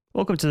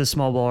Welcome to the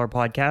Small Baller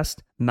Podcast.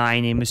 My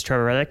name is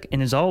Trevor Reddick,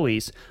 and as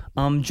always,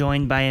 I'm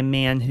joined by a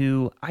man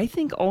who I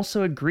think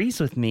also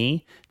agrees with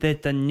me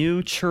that the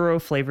new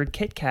churro-flavored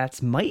Kit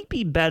Kats might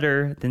be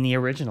better than the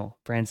original.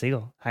 Brand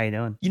Siegel, how you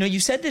doing? You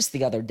said this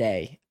the other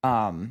day,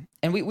 and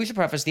we should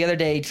preface, the other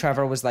day,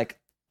 Trevor was like,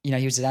 he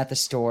was at the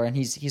store, and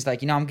he's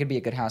like, I'm going to be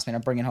a good houseman.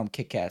 I'm bringing home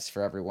Kit Kats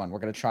for everyone. We're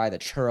going to try the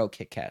churro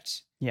Kit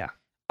Kats. Yeah.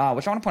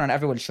 Which I want to point out,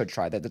 everyone should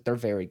try that they're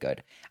very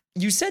good.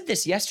 You said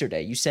this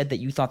yesterday. You said that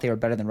you thought they were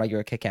better than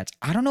regular Kit Kats.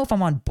 I don't know if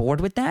I'm on board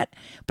with that,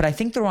 but I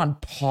think they're on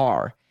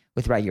par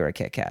with regular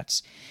Kit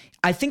Kats.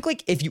 I think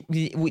like if you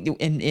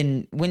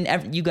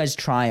whenever you guys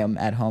try them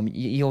at home,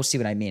 you'll see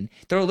what I mean.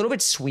 They're a little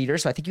bit sweeter,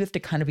 so I think you have to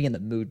kind of be in the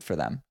mood for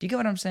them. Do you get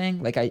what I'm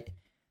saying? Like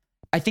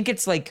I think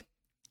it's like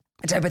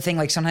a type of thing.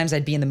 Like sometimes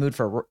I'd be in the mood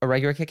for a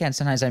regular Kit Kat, and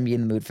sometimes I'd be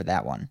in the mood for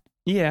that one.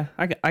 Yeah,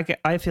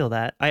 I feel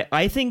that.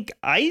 I think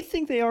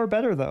they are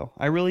better though.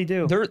 I really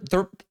do. They're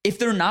if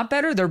they're not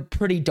better, they're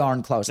pretty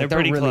darn close. Like, they're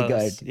really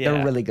close. good. Yeah.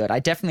 They're really good. I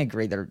definitely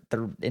agree. They're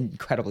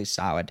incredibly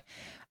solid.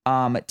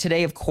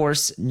 Today, of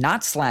course,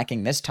 not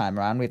slacking this time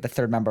around. We have the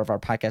third member of our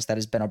podcast, that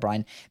is Ben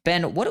O'Brien.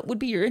 Ben, what would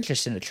be your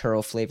interest in a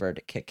churro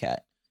flavored Kit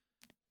Kat?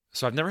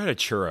 So I've never had a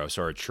churro.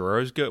 So are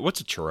churros good? What's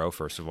a churro,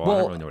 first of all? Well, I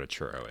don't really know what a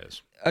churro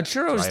is. A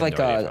churro is like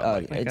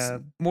it's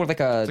more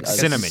like a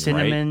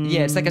cinnamon, right?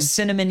 Yeah, it's like a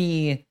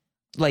cinnamony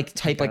like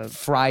type like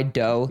fried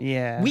dough.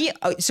 Yeah.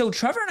 So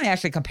Trevor and I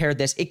actually compared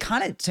this. It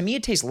kind of, to me,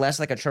 it tastes less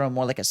like a churro,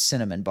 more like a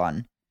cinnamon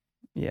bun.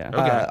 Yeah.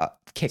 Okay.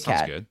 Kit Kat.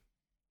 Sounds good.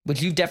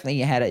 Which you've definitely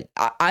had it.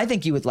 I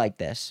think you would like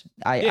this.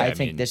 I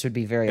think this would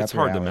be very up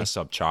your alley. It's hard to mess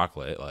up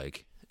chocolate.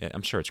 Like,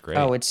 I'm sure it's great.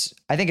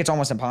 I think it's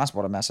almost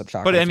impossible to mess up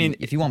chocolate. But I mean,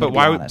 if you want me to be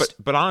honest.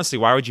 But honestly,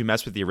 why would you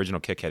mess with the original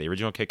Kit Kat? The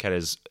original Kit Kat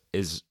is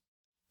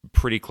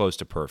pretty close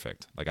to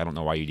perfect. Like, I don't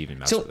know why you'd even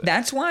mess with it. So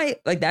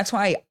that's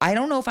why I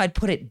don't know if I'd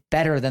put it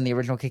better than the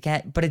original Kit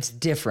Kat, but it's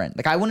different.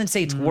 Like, I wouldn't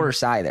say it's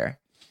worse either.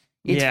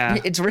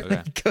 It's really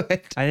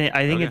good. I think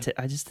I don't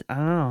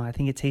know. I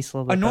think it tastes a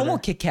little bit better. A normal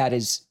Kit Kat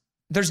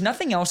there's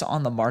nothing else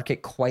on the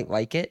market quite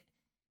like it.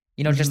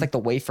 Just like the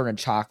wafer and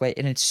chocolate,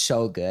 and it's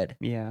so good.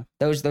 Yeah.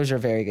 Those are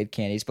very good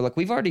candies. But look,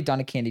 we've already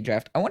done a candy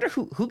draft. I wonder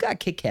who got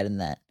Kit Kat in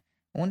that.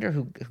 I wonder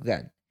who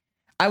got.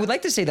 I would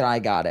like to say that I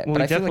got it,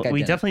 but I feel like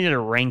we definitely did a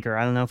ranker.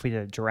 I don't know if we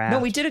did a draft. No,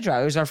 we did a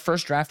draft. It was our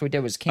first draft we did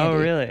was candy. Oh,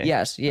 really?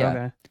 Yes.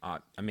 Yeah. Okay.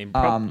 I mean,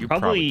 you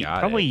probably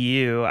got it.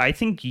 you. I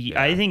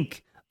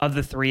think of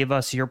the three of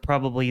us, you're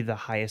probably the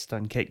highest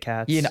on Kit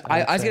Kats.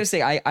 I was gonna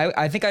say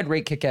I think I'd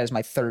rate Kit Kat as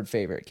my third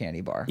favorite candy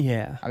bar.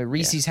 Yeah. I mean,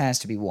 Reese's has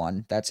to be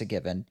 1. That's a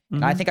given.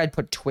 And I think I'd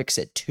put Twix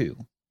at 2.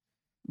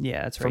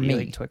 Yeah, that's right. For You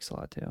me. like Twix a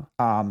lot too.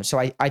 So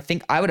I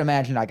think I would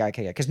imagine I got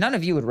Kit Kat because none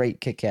of you would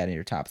rate Kit Kat in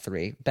your top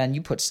 3. Ben,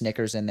 you put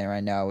Snickers in there. I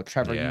know.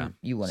 Trevor,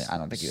 you wouldn't. I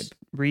don't think you would.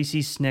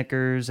 Reese's,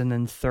 Snickers, and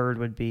then third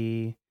would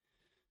be,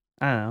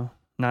 I don't know.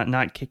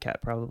 Not Kit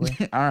Kat, probably.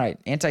 All right,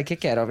 anti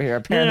Kit Kat over here.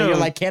 Apparently, you're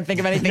like can't think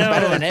of anything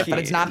better than it, but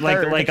it's not like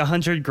third. like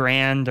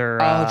 $100,000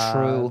 or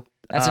true.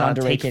 That's an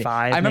underrated. Take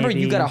 5. I remember maybe,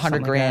 you got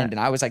 $100,000, like and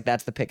I was like,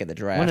 that's the pick of the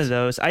draft. One of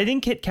those. I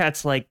think Kit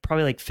Kat's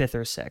probably 5th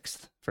or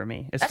 6th for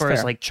me as That's far fair.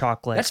 as like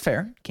chocolate. That's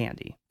fair.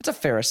 Candy. That's a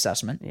fair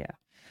assessment. Yeah.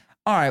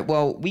 All right.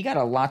 Well, we got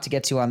a lot to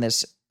get to on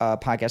this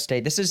podcast today.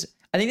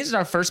 I think this is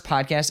our first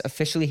podcast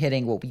officially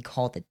hitting what we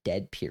call the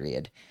dead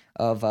period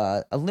of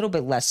a little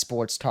bit less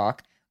sports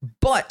talk,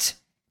 but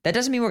that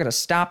doesn't mean we're going to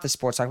stop the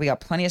sports talk. We got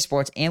plenty of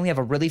sports, and we have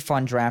a really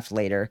fun draft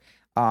later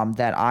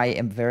that I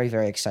am very,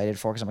 very excited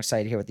for because I'm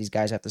excited to hear what these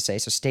guys have to say.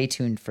 So stay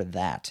tuned for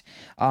that.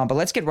 But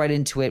let's get right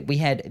into it. We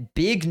had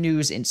big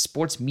news in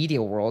sports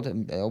media world,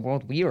 a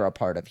world we are a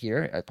part of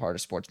here, a part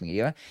of sports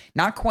media.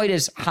 Not quite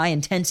as high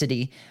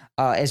intensity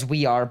as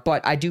we are,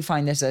 but I do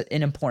find this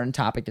an important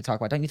topic to talk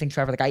about. Don't you think,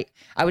 Trevor? Like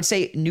I would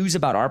say news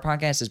about our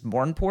podcast is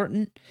more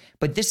important,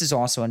 but this is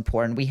also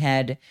important. We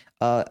had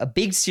a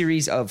big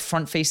series of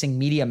front-facing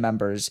media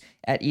members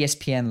at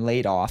ESPN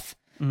laid off.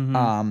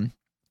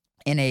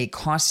 In a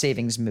cost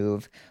savings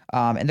move.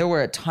 And there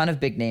were a ton of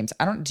big names.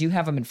 Do you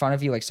have them in front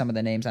of you? Like some of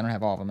the names? I don't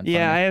have all of them in front of me.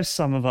 Yeah, I have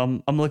some of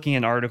them. I'm looking at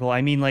an article.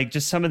 I mean, like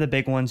just some of the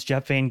big ones: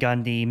 Jeff Van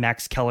Gundy,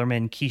 Max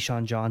Kellerman,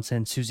 Keyshawn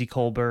Johnson, Susie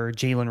Colbert,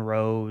 Jalen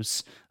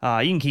Rose.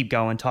 You can keep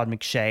going. Todd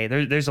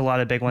McShay. There's a lot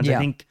of big ones. Yeah.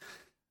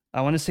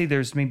 I want to say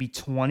there's maybe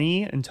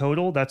 20 in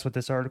total. That's what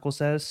this article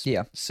says.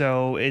 Yeah.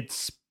 So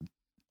it's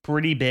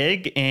pretty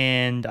big,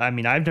 and I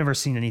mean, I've never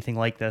seen anything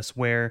like this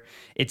where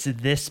it's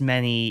this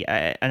many,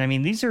 and I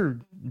mean, these are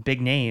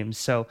big names,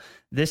 so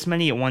this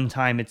many at one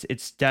time,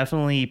 it's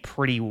definitely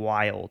pretty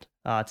wild,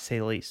 to say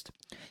the least.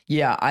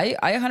 Yeah, I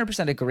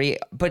 100% agree,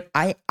 but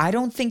I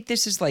don't think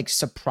this is like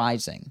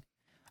surprising.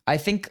 I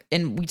think,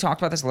 and we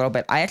talked about this a little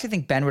bit, I actually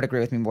think Ben would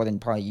agree with me more than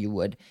probably you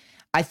would.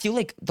 I feel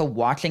like the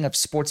watching of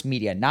sports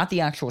media, not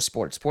the actual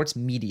sports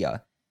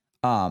media,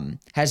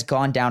 has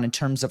gone down in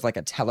terms of like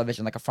a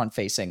television, like a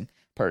front-facing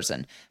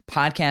person.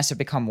 Podcasts have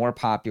become more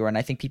popular, and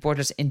I think people are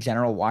just in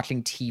general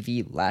watching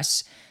TV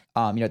less.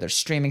 There's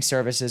streaming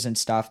services and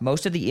stuff.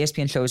 Most of the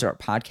ESPN shows are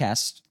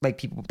podcasts, like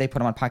people, they put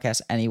them on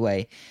podcasts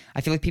anyway.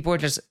 I feel like people are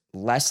just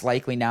less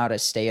likely now to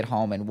stay at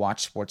home and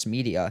watch sports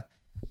media.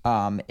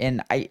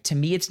 And to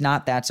me, it's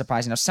not that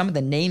surprising. Now, some of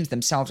the names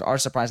themselves are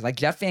surprising. Like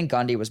Jeff Van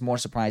Gundy was more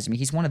surprising. I mean,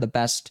 he's one of the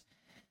best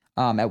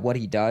at what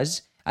he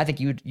does. I think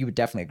you would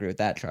definitely agree with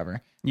that,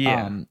 Trevor.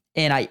 Yeah.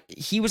 And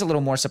he was a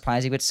little more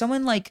surprising, but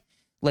someone like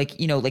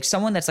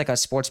someone that's like a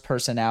sports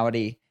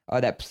personality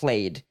that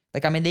played.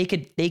 Like, I mean, they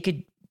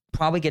could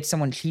probably get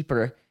someone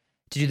cheaper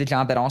to do the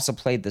job that also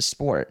played the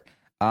sport.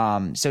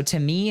 So to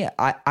me,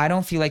 I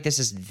don't feel like this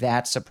is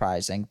that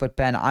surprising. But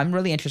Ben, I'm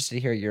really interested to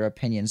hear your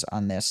opinions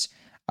on this.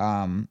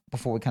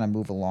 Before we kind of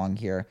move along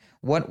here,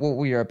 what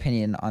were your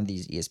opinion on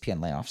these ESPN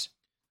layoffs?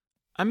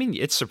 I mean,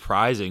 it's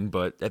surprising,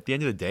 but at the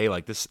end of the day,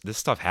 like this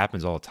stuff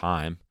happens all the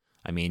time.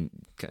 I mean,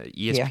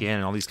 ESPN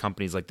and all these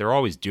companies, like they're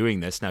always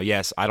doing this. Now,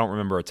 yes, I don't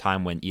remember a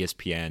time when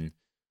ESPN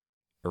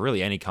or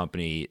really any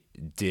company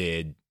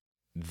did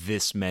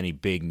this many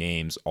big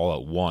names all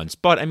at once.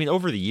 But I mean,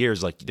 over the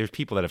years, like there's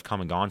people that have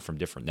come and gone from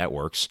different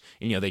networks,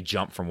 and they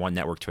jump from one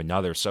network to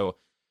another. So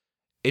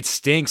it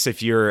stinks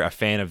if you're a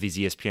fan of these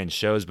ESPN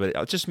shows, but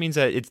it just means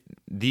that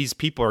these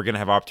people are going to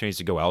have opportunities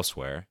to go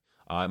elsewhere.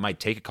 It might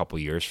take a couple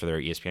years for their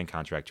ESPN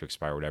contract to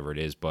expire, whatever it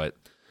is, but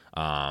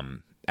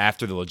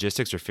after the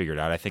logistics are figured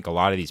out, I think a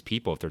lot of these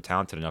people, if they're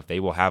talented enough, they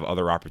will have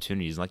other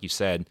opportunities. And like you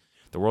said,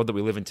 the world that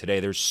we live in today,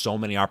 there's so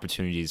many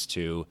opportunities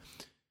to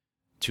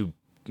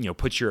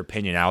put your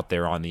opinion out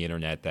there on the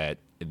internet that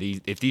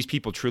if these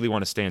people truly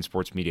want to stay in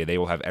sports media, they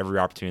will have every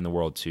opportunity in the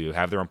world to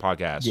have their own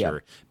podcast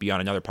or be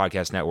on another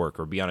podcast network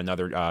or be on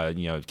another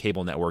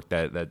cable network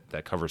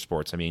that covers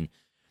sports. I mean,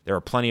 there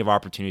are plenty of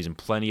opportunities and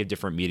plenty of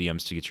different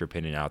mediums to get your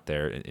opinion out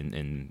there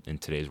in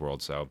today's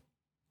world. So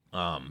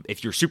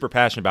if you're super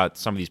passionate about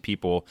some of these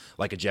people,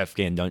 like a Jeff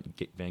Van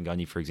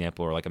Gundy, for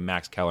example, or like a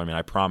Max Kellerman,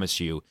 I promise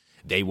you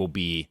they will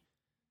be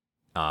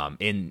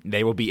in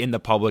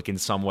the public in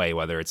some way,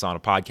 whether it's on a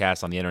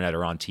podcast, on the internet,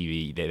 or on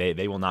TV.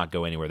 They will not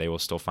go anywhere. They will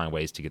still find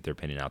ways to get their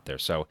opinion out there.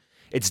 So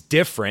it's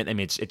different. I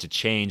mean, it's a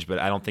change, but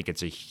I don't think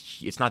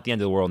it's not the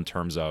end of the world in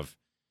terms of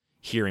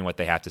hearing what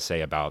they have to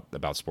say about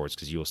sports,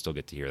 because you will still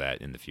get to hear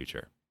that in the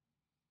future.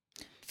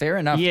 Fair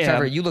enough. Yeah.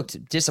 Trevor, you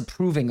looked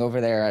disapproving over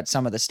there at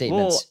some of the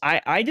statements. Well,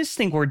 I just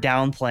think we're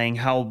downplaying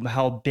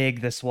how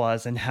big this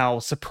was and how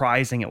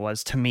surprising it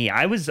was to me.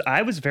 I was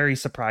very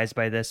surprised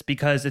by this,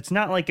 because it's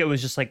not like it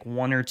was just like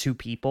one or two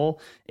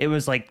people. It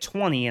was like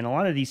 20, and a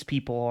lot of these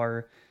people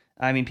are,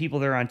 I mean, people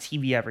that are on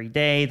TV every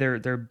day.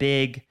 They're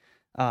big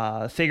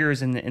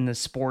figures in the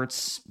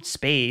sports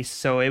space.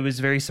 So it was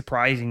very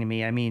surprising to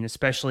me. I mean,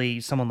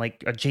 especially someone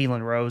like a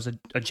Jalen Rose,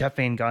 a Jeff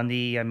Van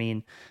Gundy, I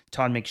mean,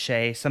 Todd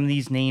McShay. Some of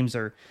these names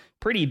are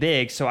pretty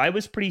big. So I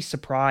was pretty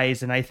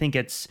surprised. And I think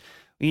it's,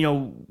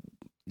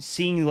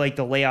 seeing like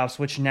the layoffs,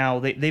 which now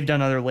they've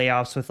done other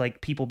layoffs with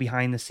like people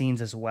behind the scenes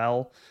as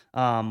well.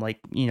 Like,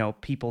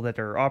 people that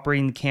are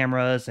operating the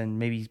cameras and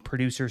maybe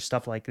producers,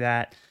 stuff like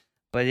that.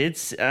 But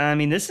this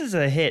is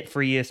a hit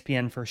for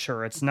ESPN for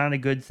sure. It's not a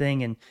good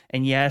thing.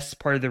 And yes,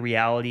 part of the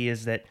reality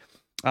is that,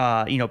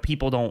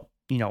 people don't,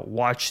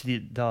 watch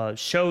the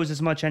shows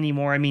as much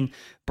anymore. I mean,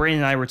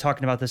 Brandon and I were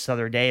talking about this the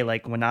other day.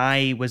 Like when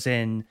I was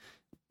in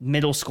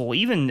middle school,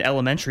 even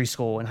elementary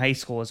school and high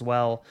school as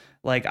well,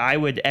 like I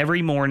would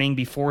every morning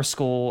before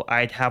school,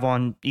 I'd have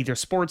on either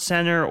Sports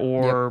Center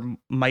or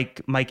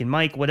Mike and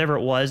Mike, whatever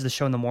it was, the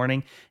show in the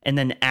morning. And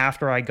then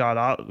after I got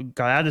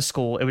out of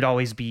school, it would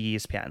always be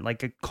ESPN,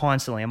 like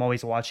constantly. I'm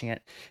always watching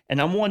it.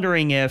 And I'm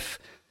wondering if,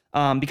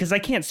 because I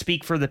can't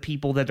speak for the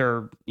people that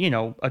are,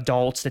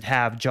 adults that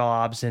have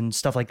jobs and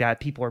stuff like that.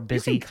 People are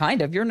busy.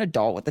 You're an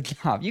adult with a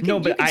job.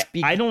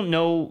 I don't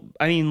know.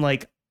 I mean,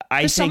 like,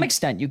 to some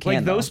extent, you can.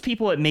 Like those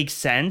people, it makes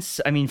sense.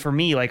 I mean, for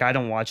me, like I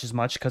don't watch as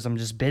much because I'm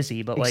just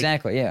busy. But like,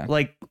 exactly, yeah.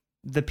 Like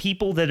the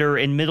people that are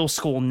in middle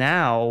school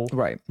now,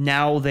 right?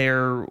 Now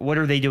what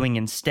are they doing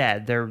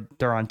instead?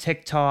 They're on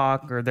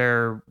TikTok,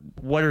 or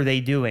what are they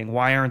doing?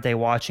 Why aren't they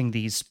watching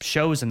these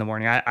shows in the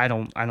morning? I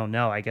don't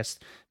know. I guess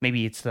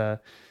maybe it's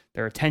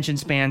their attention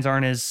spans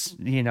aren't as,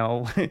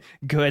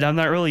 good. I'm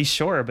not really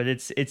sure, but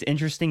it's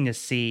interesting to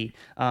see.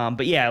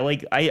 But yeah,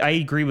 like I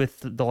agree with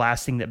the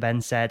last thing that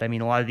Ben said. I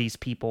mean, a lot of these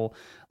people,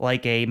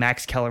 like a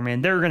Max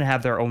Kellerman, they're going to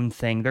have their own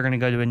thing. They're going to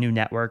go to a new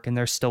network, and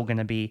they're still going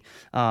to be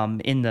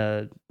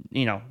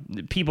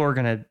people are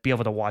going to be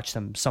able to watch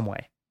them some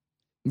way.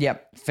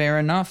 Yep, fair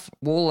enough.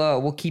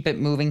 We'll keep it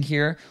moving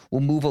here.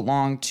 We'll move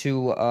along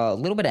to a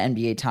little bit of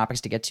NBA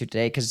topics to get to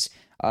today, because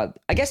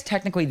I guess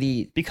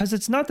technically because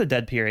it's not the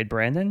dead period,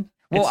 Brandon.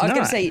 Well, I was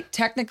going to say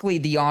technically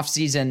the off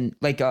season,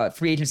 like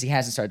free agency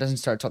hasn't started. It doesn't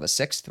start till the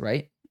 6th,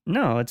 right?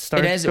 No, it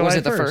starts. Was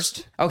it the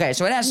 1st? Okay,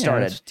 so it has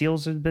started.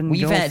 Deals have been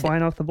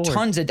flying off the board.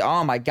 Tons of.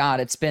 Oh my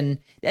God, it's been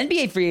the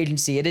NBA free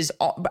agency. It is.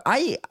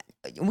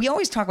 We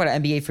always talk about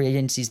NBA free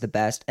agency is the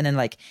best, and then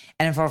like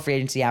NFL free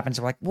agency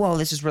happens, we're like, whoa,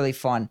 this is really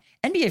fun.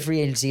 NBA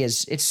free agency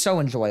it's so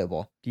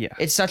enjoyable. Yeah,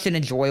 it's such an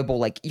enjoyable,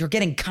 like you're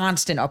getting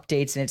constant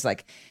updates, and it's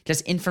like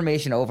just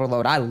information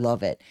overload. I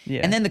love it.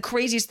 Yeah. And then the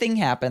craziest thing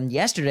happened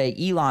yesterday.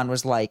 Elon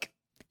was like,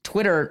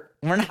 Twitter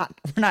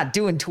not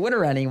doing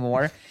Twitter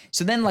anymore.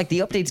 So then like the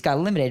updates got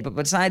limited. But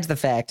besides the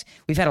fact,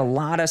 we've had a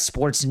lot of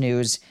sports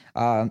news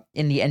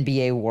in the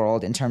NBA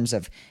world in terms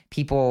of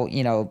people,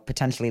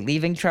 potentially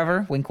leaving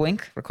Trevor, wink,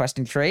 wink,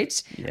 requesting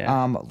trades.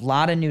 Yeah. A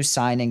lot of new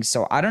signings.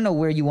 So I don't know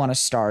where you want to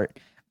start.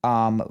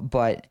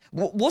 But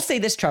we'll say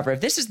this, Trevor,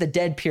 if this is the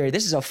dead period,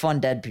 this is a fun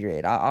dead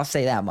period. I'll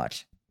say that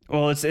much.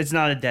 Well, it's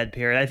not a dead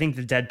period. I think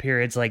the dead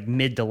period's like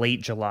mid to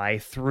late July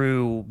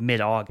through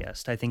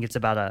mid-August. I think it's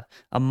about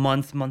a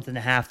month and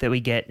a half that we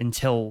get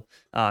until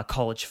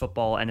college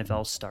football,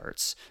 NFL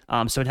starts.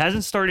 So it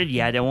hasn't started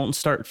yet. It won't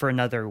start for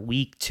another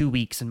week, 2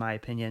 weeks, in my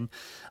opinion.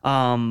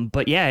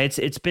 But yeah,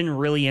 it's been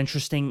really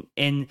interesting.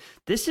 And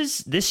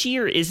this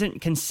year isn't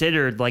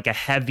considered like a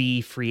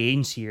heavy free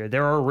agency year.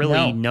 There are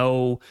really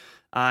no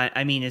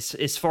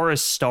as far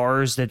as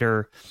stars that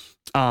are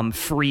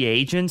free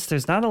agents,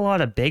 there's not a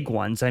lot of big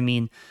ones. I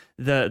mean,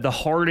 the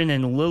Harden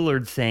and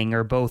Lillard thing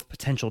are both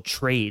potential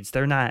trades.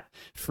 They're not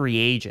free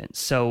agents.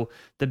 So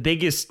the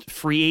biggest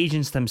free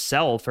agents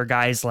themselves are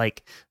guys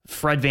like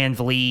Fred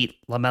VanVleet,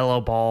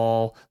 LaMelo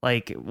Ball. I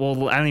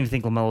don't even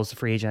think LaMelo's a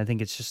free agent. I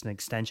think it's just an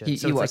extension.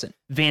 He wasn't.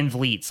 Like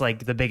VanVleet's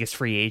like the biggest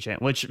free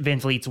agent, which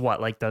VanVleet's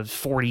what, like the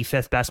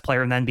 45th best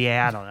player in the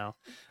NBA? I don't know.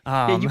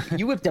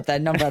 You whipped up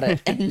that number out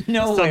of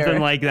nowhere.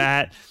 Something like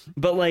that.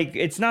 But like,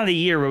 it's not a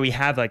year where we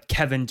have like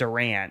Kevin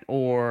Durant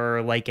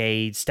or like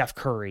a Steph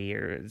Curry,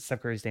 or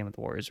Steph Curry's staying with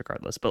the Warriors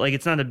regardless. But like,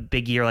 it's not a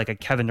big year like a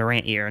Kevin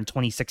Durant year in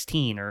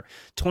 2016 or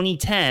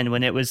 2010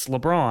 when it was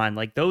LeBron.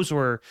 Like those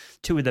were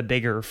two of the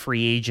bigger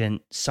free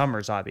agent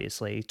summers,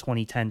 obviously,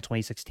 2010,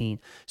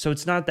 2016. So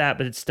it's not that,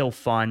 but it's still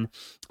fun.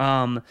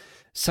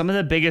 Some of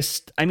the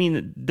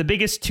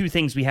biggest two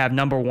things we have.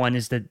 Number one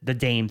is the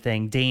Dame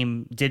thing.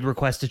 Dame did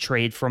request a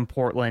trade from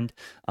Portland.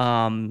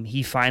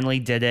 He finally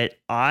did it.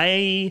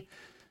 I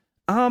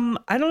don't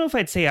know if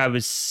I'd say I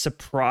was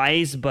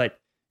surprised, but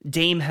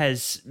Dame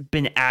has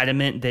been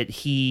adamant that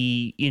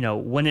he,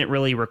 wouldn't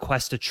really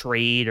request a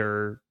trade,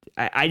 or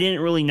I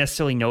didn't really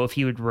necessarily know if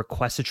he would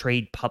request a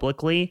trade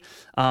publicly.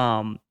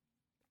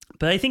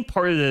 But I think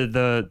part of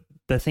the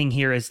thing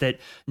here is that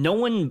no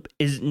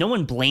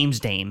one blames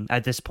Dame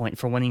at this point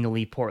for wanting to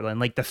leave Portland.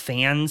 Like the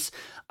fans,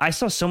 I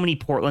saw so many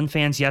Portland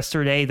fans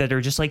yesterday that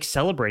are just like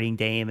celebrating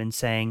Dame and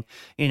saying,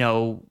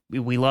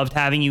 we loved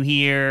having you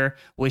here,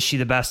 wish you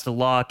the best of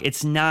luck.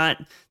 It's not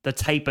the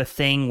type of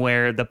thing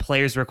where the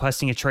player's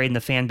requesting a trade and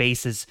the fan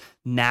base is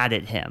mad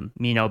at him,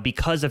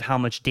 because of how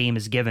much Dame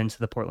has given to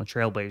the Portland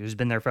Trailblazers. He's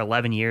been there for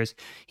 11 years.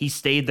 He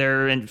stayed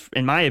there, in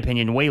my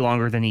opinion, way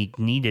longer than he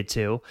needed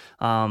to.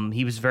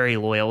 He was very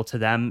loyal to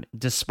them,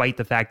 despite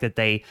the fact that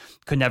they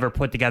could never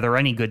put together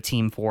any good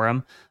team for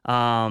him.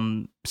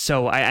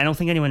 So I don't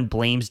think anyone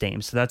blames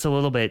Dame. So that's a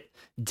little bit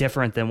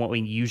different than what we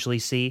usually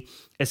see.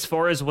 As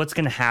far as what's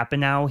going to happen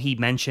now, he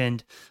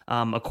mentioned,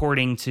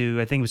 according to,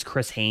 I think it was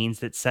Chris Haynes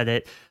that said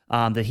it,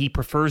 that he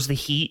prefers the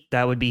Heat.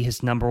 That would be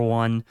his number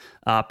one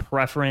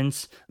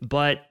preference.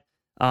 But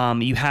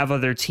you have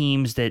other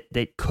teams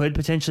that could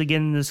potentially get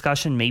in the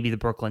discussion, maybe the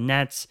Brooklyn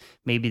Nets,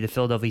 maybe the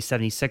Philadelphia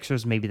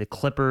 76ers, maybe the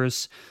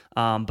Clippers.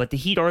 But the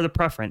Heat are the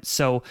preference.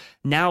 So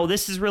now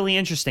this is really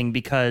interesting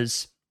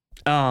because...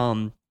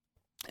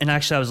 and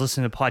actually, I was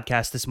listening to a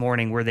podcast this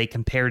morning where they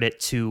compared it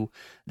to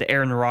the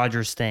Aaron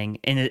Rodgers thing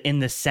in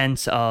the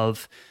sense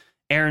of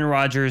Aaron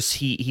Rodgers,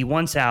 he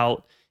wants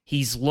out,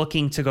 he's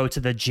looking to go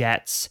to the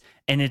Jets,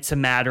 and it's a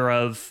matter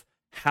of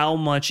how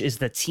much is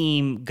the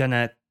team going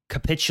to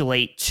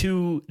capitulate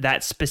to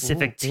that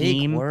specific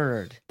team. Big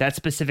word. That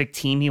specific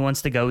team he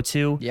wants to go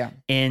to. Yeah.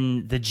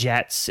 In the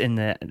Jets, in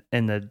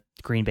the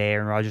Green Bay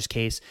Aaron Rodgers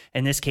case.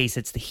 In this case,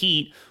 it's the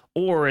Heat.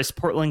 Or is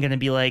Portland going to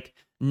be like,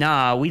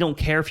 nah, we don't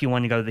care if you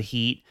want to go to the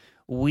Heat.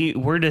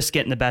 We're just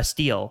getting the best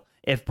deal.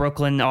 If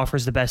Brooklyn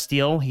offers the best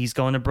deal, he's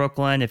going to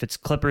Brooklyn. If it's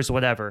Clippers,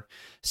 whatever.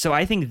 So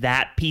I think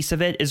that piece of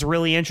it is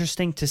really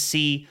interesting to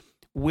see.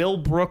 Will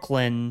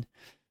Brooklyn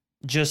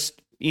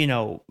just,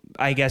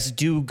 I guess,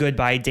 do good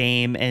by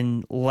Dame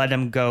and let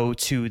him go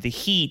to the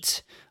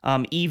Heat,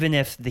 even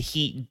if the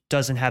Heat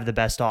doesn't have the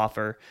best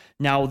offer?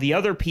 Now, the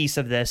other piece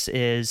of this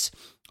is,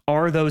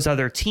 are those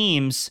other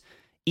teams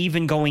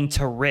even going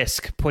to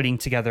risk putting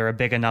together a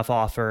big enough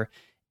offer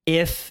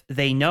if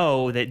they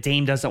know that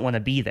Dame doesn't want to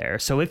be there?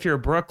 So if you're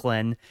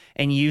Brooklyn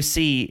and you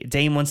see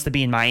Dame wants to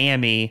be in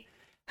Miami,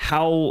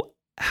 how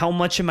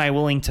much am I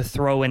willing to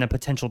throw in a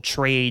potential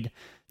trade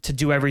to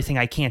do everything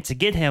I can to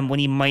get him when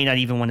he might not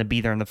even want to be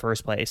there in the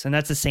first place? And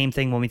that's the same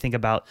thing when we think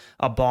about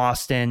a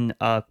Boston,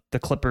 the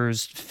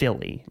Clippers,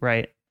 Philly,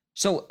 right?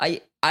 So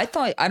I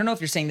thought, I don't know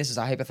if you're saying this is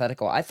a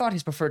hypothetical. I thought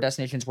his preferred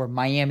destinations were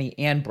Miami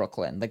and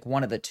Brooklyn, like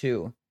one of the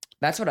two.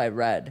 That's what I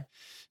read.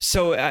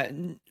 So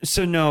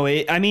no,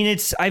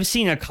 I've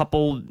seen a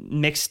couple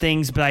mixed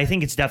things, but I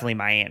think it's definitely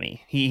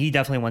Miami. He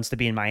definitely wants to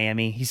be in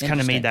Miami. He's kind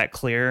of made that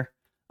clear.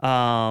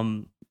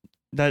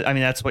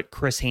 That's what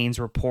Chris Haynes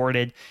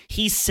reported.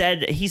 He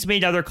said he's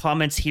made other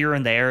comments here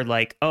and there,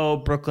 like, oh,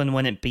 Brooklyn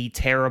wouldn't be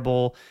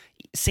terrible.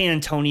 San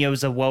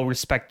Antonio's a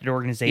well-respected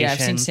organization. Yeah, I've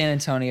seen San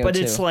Antonio, but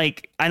too. it's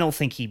like, I don't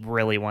think he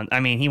really wants. I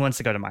mean, he wants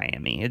to go to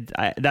Miami.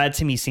 That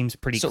to me seems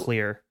pretty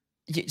clear.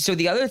 So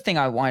the other thing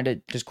I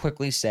wanted to just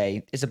quickly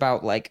say is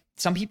about like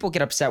some people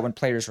get upset when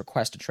players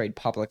request a trade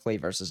publicly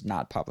versus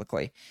not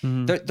publicly.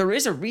 There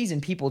is a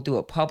reason people do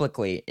it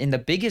publicly, and the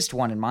biggest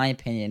one, in my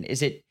opinion,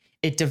 is it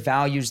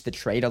devalues the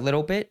trade a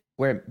little bit,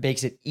 where it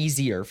makes it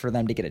easier for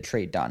them to get a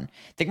trade done.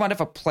 Think about if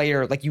a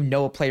player, like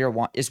a player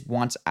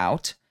wants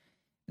out,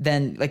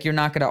 then like you're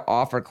not going to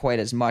offer quite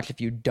as much if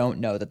you don't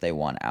know that they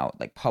want out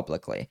like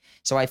publicly.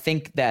 So I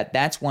think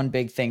that's one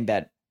big thing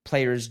that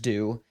players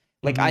do.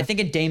 Like, I think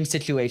in Dame's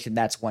situation,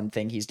 that's one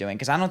thing he's doing,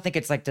 because I don't think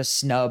it's like to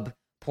snub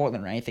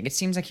Portland or anything. It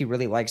seems like he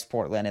really likes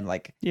Portland, and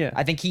like,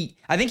 I think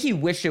he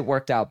wished it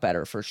worked out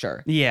better for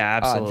sure. Yeah,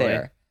 absolutely.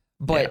 There.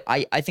 But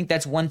I think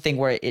that's one thing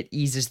where it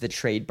eases the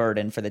trade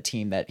burden for the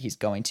team that he's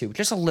going to,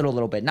 just a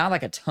little bit, not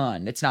like a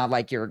ton. It's not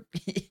like you're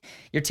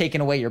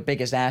taking away your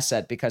biggest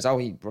asset because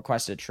he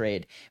requested a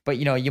trade, but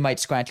you might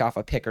scratch off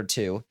a pick or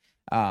two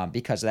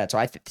because of that.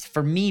 So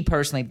for me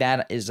personally,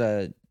 that is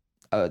a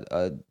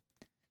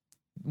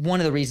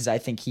one of the reasons I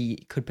think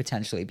he could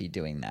potentially be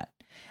doing that.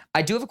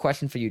 I do have a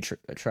question for you,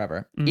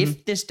 Trevor.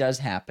 If this does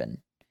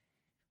happen,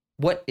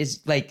 what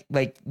is like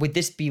would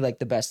this be like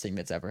the best thing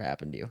that's ever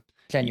happened to you?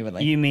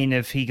 Genuinely. You mean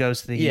if he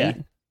goes to the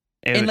Heat?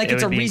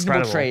 It's a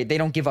reasonable trade. They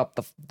don't give up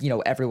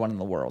everyone in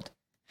the world.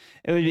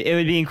 It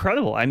would be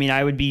incredible. I mean,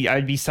 I would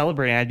be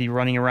celebrating. I'd be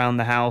running around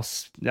the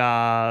house,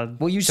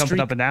 jumping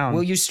up and down.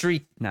 Will you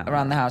streak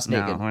around the house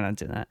naked? No, we're not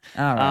doing that.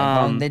 All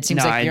right. It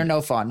seems like you're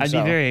no fun. I'd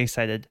be very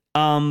excited.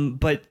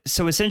 But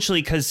so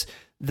essentially, because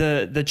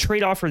the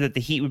trade offer that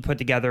the Heat would put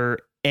together,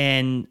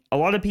 and a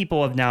lot of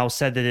people have now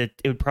said that it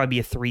would probably be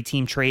a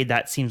 3-team trade.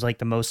 That seems like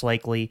the most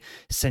likely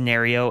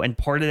scenario. And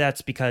part of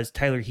that's because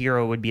Tyler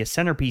Hero would be a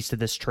centerpiece to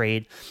this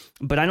trade.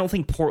 But I don't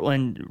think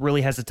Portland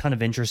really has a ton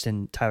of interest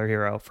in Tyler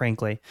Hero,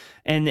 frankly.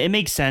 And it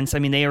makes sense. I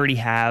mean, they already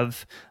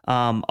have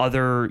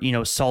other,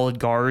 solid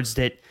guards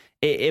that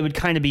it would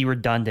kind of be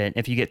redundant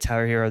if you get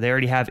Tyler Hero. They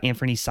already have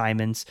Anthony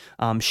Simons.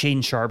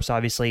 Shaden Sharp's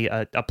obviously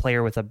a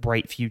player with a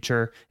bright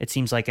future, it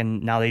seems like,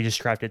 and now they just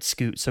drafted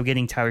Scoot. So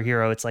getting Tyler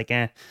Hero, it's like,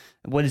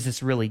 what is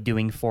this really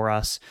doing for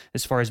us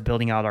as far as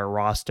building out our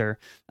roster?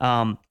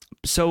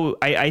 So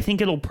I think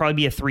it'll probably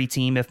be a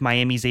 3-team if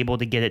Miami's able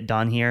to get it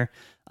done here.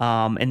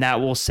 And that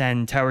will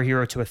send Tyler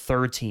Hero to a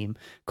 3rd team.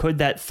 Could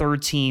that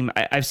 3rd team,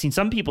 I've seen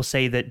some people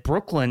say that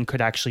Brooklyn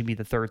could actually be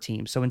the 3rd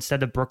team. So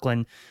instead of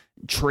Brooklyn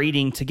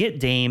trading to get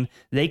Dame,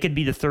 they could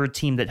be the 3rd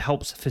team that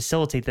helps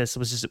facilitate this,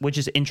 which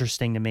is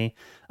interesting to me.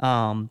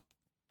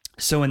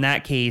 So in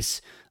that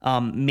case,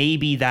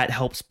 maybe that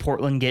helps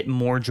Portland get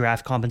more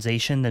draft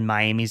compensation than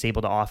Miami's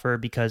able to offer,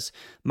 because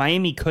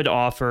Miami could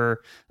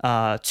offer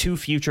 2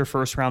 future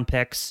first-round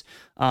picks.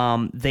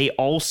 They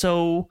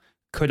also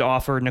could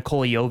offer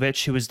Nikola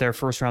Jovic, who was their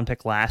first-round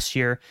pick last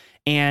year.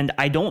 And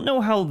I don't know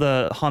how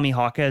the Jaime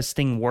Jaquez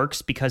thing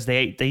works, because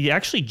they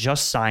actually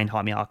just signed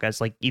Jaime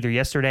Jaquez like either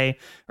yesterday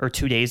or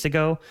 2 days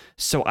ago.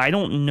 So I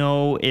don't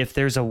know if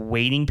there's a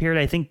waiting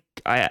period.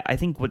 I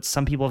think what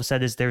some people have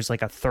said is there's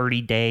like a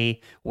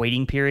 30-day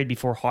waiting period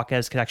before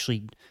Jaquez could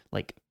actually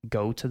like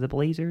go to the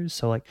Blazers.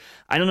 So like,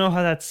 I don't know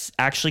how that's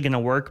actually going to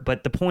work,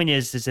 but the point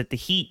is that the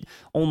Heat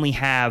only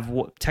have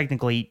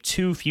technically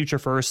 2 future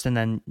first, and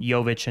then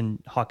Jovic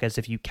and Jaquez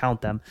if you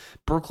count them.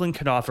 Brooklyn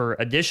could offer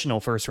additional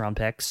first-round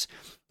picks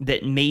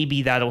that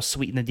maybe that'll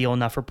sweeten the deal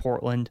enough for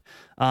Portland,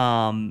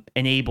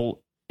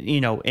 enable,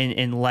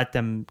 and let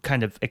them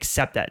kind of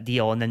accept that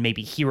deal. And then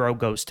maybe Hero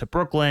goes to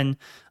Brooklyn.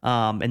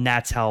 And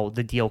that's how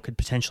the deal could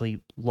potentially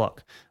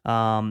look.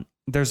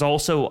 There's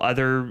also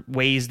other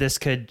ways this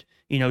could,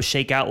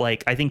 shake out.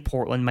 Like, I think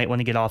Portland might want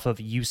to get off of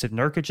Jusuf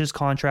Nurkic's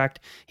contract.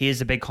 He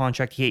is a big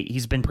contract.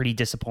 He's been pretty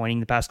disappointing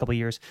the past couple of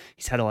years.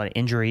 He's had a lot of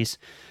injuries.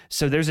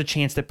 So there's a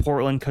chance that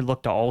Portland could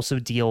look to also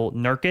deal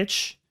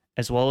Nurkic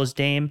as well as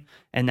Dame.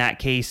 In that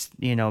case,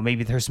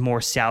 maybe there's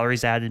more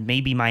salaries added.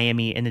 Maybe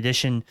Miami, in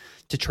addition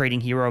to trading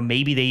Hero,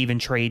 maybe they even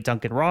trade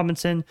Duncan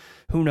Robinson.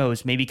 Who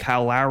knows? Maybe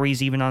Kyle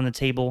Lowry's even on the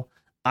table.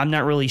 I'm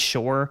not really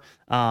sure.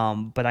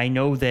 But I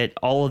know that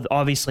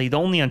obviously the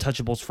only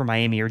untouchables for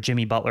Miami are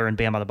Jimmy Butler and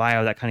Bam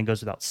Adebayo. That kind of goes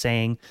without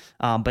saying.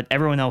 But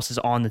everyone else is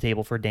on the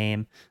table for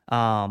Dame.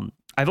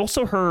 I've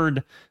also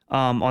heard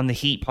on the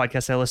Heat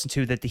podcast I listened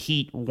to that the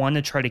Heat want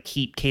to try to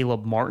keep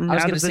Caleb Martin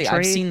out of the trade.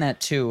 I've seen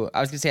that too. I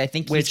was going to say, I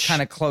think he's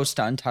kind of close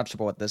to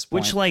untouchable at this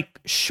point. Which,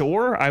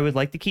 sure, I would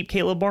like to keep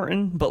Caleb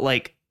Martin, but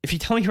if you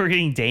tell me we're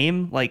getting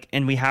Dame,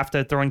 and we have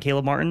to throw in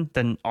Caleb Martin,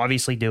 then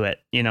obviously do it.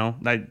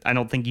 I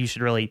don't think you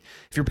should really,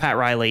 if you're Pat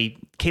Riley,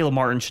 Caleb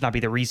Martin should not be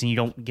the reason you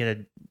don't get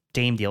a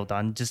Dame deal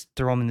done. Just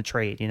throw him in the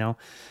trade,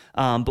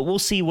 But we'll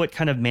see what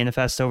kind of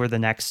manifests over the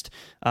next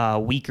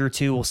week or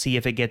two. We'll see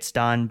if it gets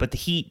done. But the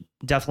Heat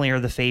definitely are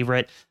the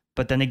favorite.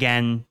 But then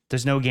again,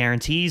 there's no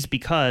guarantees,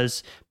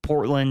 because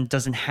Portland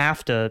doesn't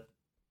have to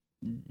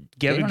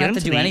they don't have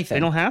to do anything. They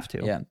don't have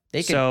to. Yeah,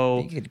 they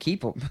could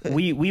keep him.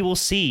 we will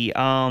see.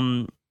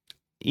 Joe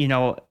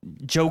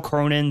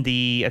Cronin,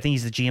 I think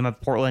he's the GM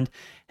of Portland,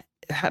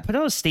 put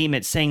out a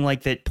statement saying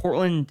like that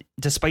Portland,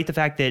 despite the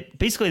fact that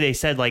basically they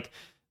said like,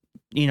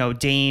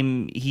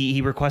 Dame,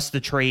 he requested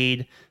the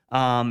trade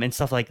and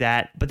stuff like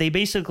that, but they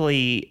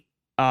basically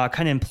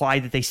kind of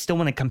implied that they still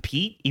want to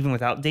compete even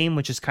without Dame,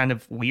 which is kind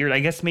of weird. I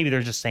guess maybe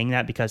they're just saying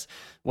that because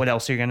what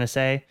else are you going to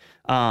say?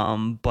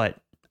 But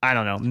I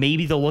don't know.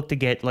 Maybe they'll look to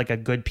get like a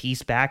good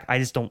piece back. I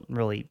just don't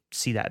really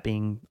see that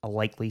being a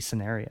likely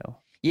scenario.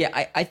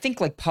 Yeah, I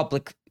think like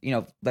public,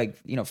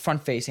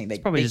 front facing, they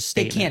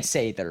can't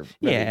say they're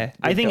really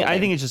I think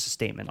it's just a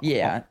statement.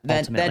 Yeah,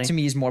 that to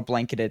me is more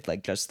blanketed,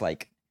 like just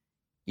like,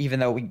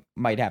 even though we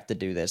might have to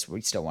do this,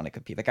 we still want to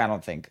compete. Like I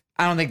don't think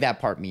that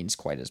part means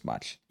quite as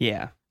much.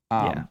 Yeah.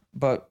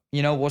 But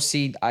we'll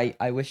see.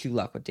 I wish you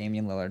luck with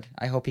Damian Lillard.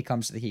 I hope he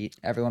comes to the Heat.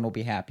 Everyone will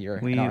be happier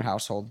in our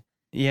household.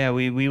 Yeah,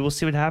 we will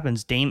see what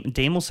happens.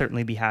 Dame will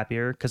certainly be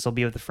happier because he'll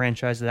be with the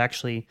franchise that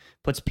actually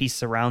puts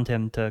pieces around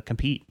him to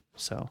compete.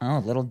 So a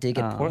little dig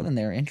at Portland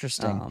there.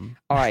 Interesting.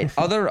 All right,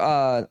 other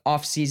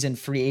off-season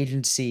free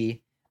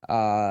agency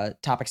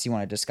topics you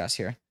want to discuss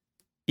here?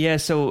 Yeah,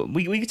 so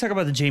we could talk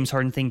about the James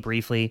Harden thing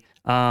briefly.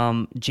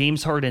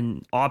 James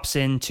Harden opts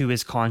into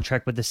his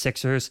contract with the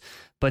Sixers,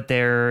 but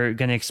they're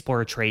going to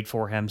explore a trade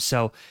for him.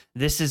 So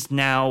this is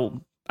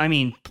now,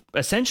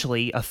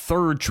 essentially a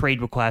third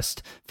trade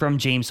request from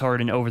James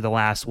Harden over the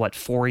last,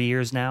 4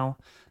 years now?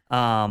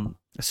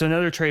 So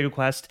another trade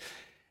request.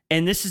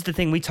 And this is the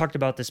thing, we talked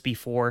about this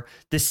before.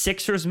 The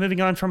Sixers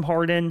moving on from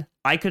Harden,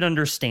 I could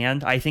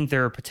understand. I think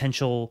there are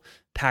potential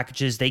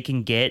packages they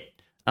can get.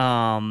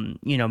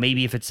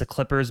 Maybe if it's the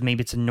Clippers,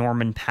 maybe it's a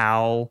Norman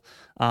Powell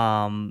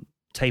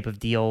type of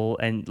deal,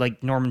 and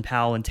like Norman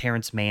Powell and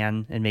Terrence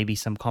Mann, and maybe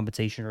some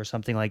compensation or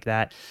something like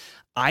that.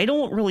 I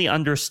don't really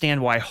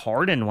understand why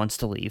Harden wants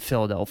to leave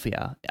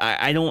Philadelphia.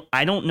 I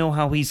don't know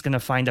how he's going to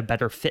find a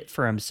better fit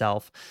for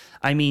himself.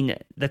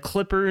 The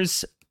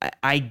Clippers,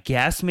 I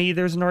guess maybe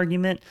there's an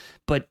argument,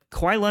 but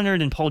Kawhi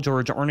Leonard and Paul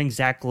George aren't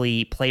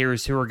exactly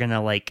players who are going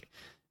to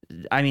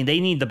they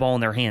need the ball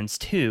in their hands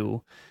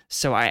too.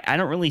 So I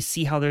don't really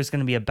see how there's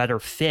going to be a better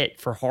fit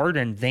for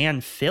Harden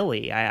than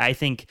Philly. I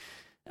think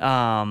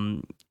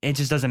it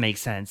just doesn't make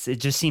sense.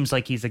 It just seems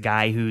like he's a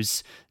guy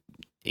who's,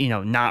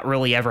 not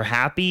really ever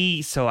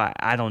happy. So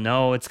I don't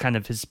know. It's kind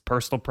of his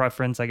personal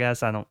preference, I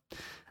guess. I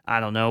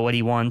don't know what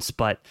he wants,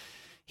 but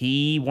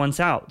he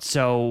wants out.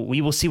 So we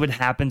will see what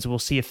happens. We'll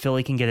see if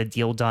Philly can get a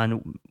deal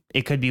done.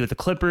 It could be with the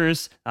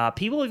Clippers.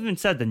 People have even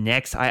said the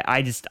Knicks.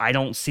 I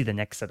don't see the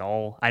Knicks at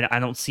all. I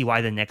don't see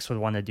why the Knicks would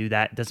want to do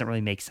that. It doesn't really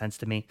make sense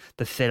to me.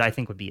 The fit, I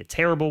think, would be a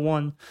terrible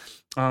one.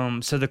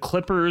 So the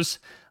Clippers,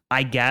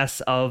 I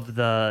guess, of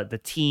the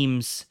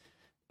teams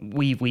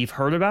we've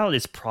heard about,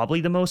 is probably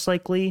the most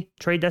likely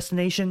trade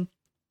destination.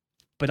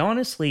 But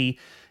honestly,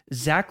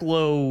 Zach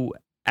Lowe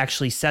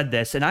actually said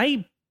this, and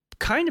I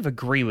kind of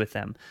agree with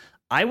him.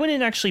 I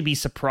wouldn't actually be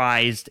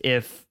surprised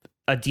if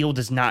a deal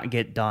does not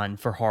get done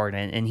for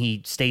Harden and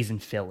he stays in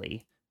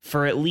Philly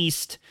for at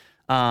least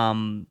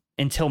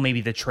until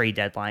maybe the trade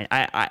deadline.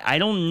 I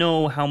don't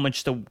know how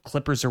much the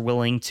Clippers are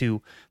willing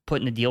to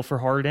put in a deal for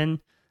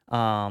Harden.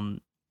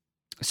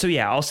 So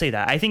yeah, I'll say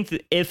that. I think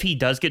that if he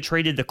does get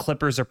traded, the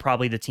Clippers are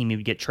probably the team he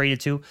would get traded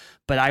to,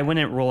 but I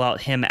wouldn't rule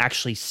out him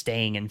actually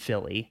staying in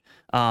Philly,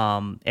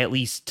 at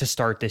least to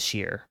start this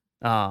year.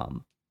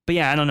 But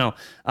yeah, I don't know.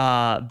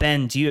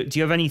 Ben, do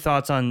you have any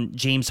thoughts on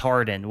James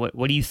Harden?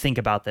 What do you think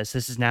about this?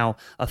 This is now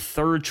a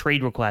third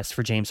trade request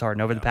for James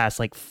Harden over the past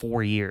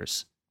 4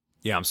 years.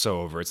 Yeah, I'm so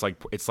over. It's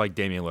like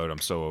Damian Lillard. I'm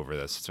so over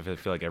this. I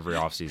feel like every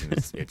offseason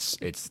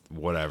it's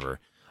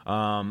whatever.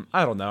 I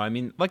don't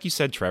know. Like you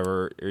said,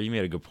 Trevor, or you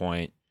made a good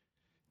point.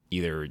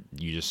 Either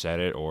you just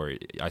said it, or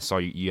I saw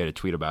you had a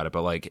tweet about it.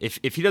 But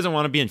if he doesn't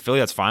want to be in Philly,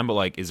 that's fine.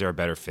 But is there a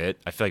better fit?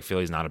 I feel like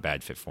Philly's not a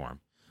bad fit for him.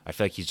 I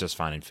feel like he's just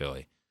fine in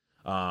Philly.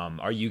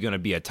 Are you going to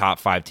be a top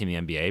 5 team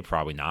in the NBA?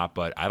 Probably not,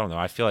 but I don't know.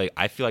 I feel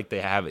like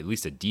they have at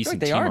least a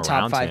decent team around him. They are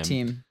a top 5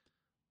 team.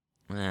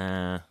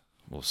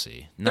 We'll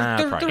see.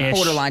 They're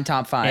borderline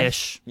top 5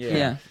 ish.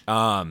 Yeah.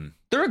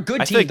 They're a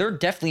good team. They're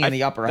definitely in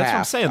the upper half. That's what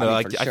I'm saying though.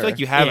 I feel like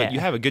you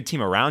have a good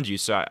team around you.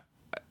 So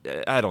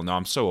I don't know.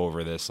 I'm so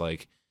over this.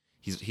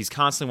 He's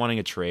constantly wanting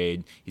a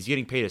trade. He's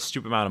getting paid a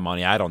stupid amount of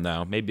money. I don't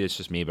know. Maybe it's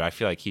just me, but I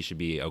feel like he should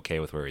be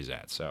okay with where he's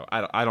at. So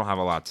I don't have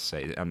a lot to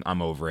say.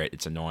 I'm over it.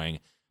 It's annoying.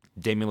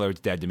 Damian Lillard's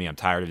dead to me. I'm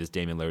tired of this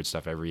Damian Lillard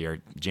stuff every year.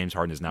 James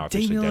Harden is now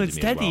officially dead to me. Damian Lillard's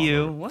dead to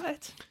you?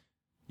 What?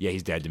 Yeah,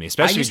 he's dead to me.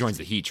 Especially if he joins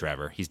the Heat,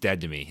 Trevor. He's dead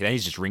to me. Then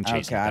he's just ring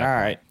chasing at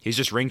that point. He's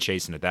just ring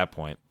chasing at that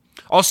point.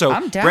 Also,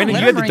 Brandon,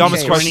 you had the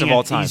dumbest question of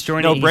all time. He's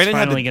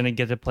finally going to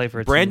get to play for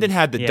a team. Brandon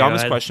had the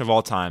dumbest question of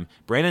all time.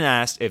 Brandon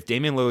asked if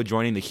Damian Lillard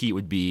joining the Heat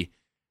would be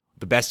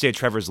the best day of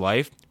Trevor's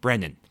life.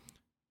 Brandon,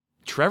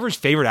 Trevor's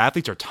favorite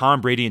athletes are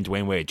Tom Brady and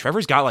Dwayne Wade.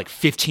 Trevor's got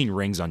 15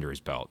 rings under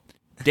his belt.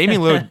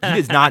 Damian Lillard,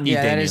 he does not need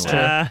Damian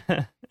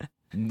Lillard.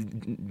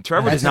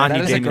 Trevor does not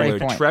need Damian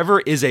Lillard. Trevor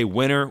is a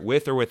winner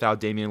with or without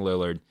Damian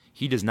Lillard.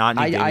 He does not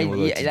need Damian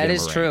Lillard. That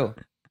is true.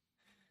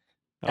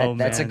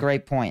 That's a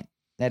great point.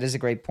 That is a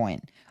great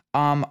point.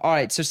 All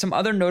right, so some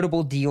other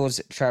notable deals,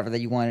 Trevor,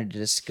 that you wanted to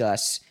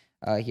discuss.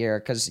 here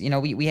because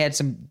we had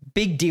some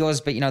big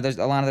deals, but there's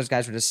a lot of those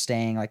guys were just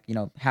staying, like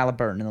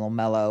Halliburton and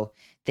LaMelo.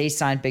 They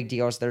signed big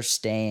deals, they're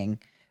staying.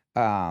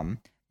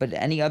 But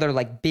any other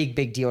like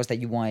big deals that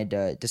you wanted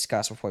to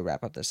discuss before we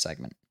wrap up this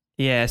segment?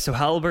 Yeah, so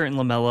Halliburton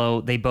and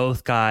LaMelo, they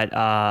both got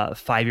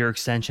 5-year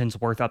extensions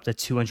worth up to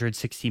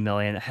 $260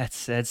 million.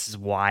 That's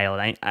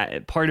wild.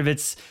 Part of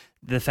it's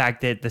the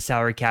fact that the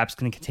salary cap's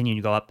going to continue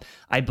to go up.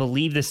 I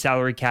believe the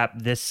salary cap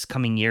this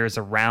coming year is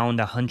around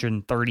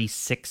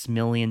 $136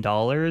 million.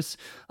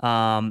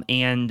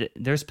 And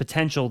there's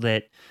potential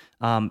that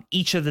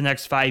each of the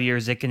next 5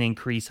 years, it can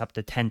increase up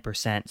to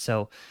 10%.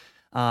 So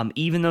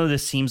even though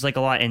this seems like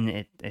a lot, and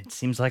it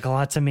seems like a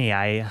lot to me,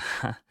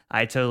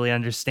 I totally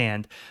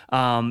understand.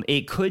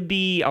 It could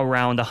be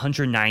around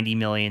 190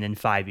 million in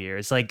 5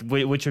 years, like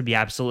which would be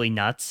absolutely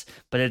nuts,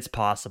 but it's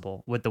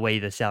possible with the way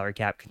the salary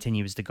cap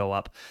continues to go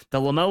up. The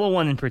LaMelo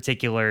one in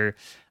particular,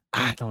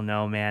 I don't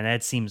know, man.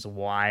 That seems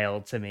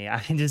wild to me.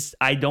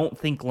 I don't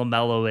think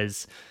LaMelo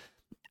is.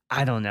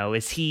 I don't know.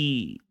 Is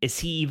he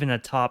even a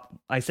top?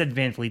 I said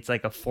Van Vliet's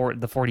like the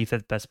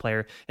 45th best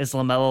player. Is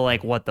LaMelo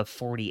like what, the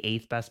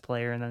 48th best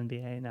player in the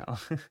NBA? No.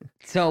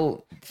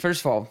 So first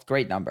of all,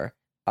 great number.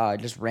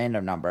 Just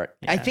random number.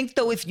 Yeah. I think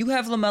though, if you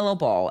have LaMelo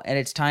Ball and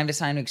it's time to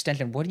sign an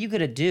extension, what are you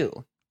gonna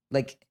do?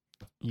 Like,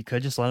 you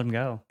could just let him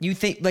go. You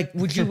think, like,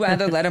 would you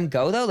rather let him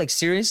go though? Like,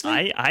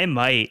 seriously? I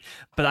might,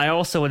 but I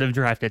also would have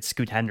drafted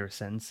Scoot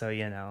Henderson. So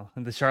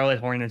the Charlotte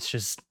Hornets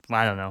just,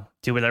 I don't know,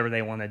 do whatever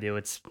they want to do.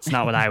 It's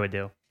not what I would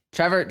do.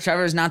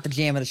 Trevor is not the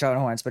GM of the Charlotte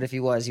Hornets, but if he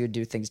was, he would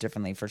do things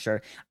differently for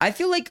sure. I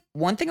feel like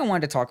one thing I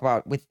wanted to talk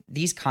about with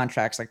these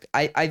contracts, like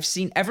I've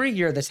seen every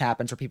year this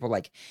happens where people are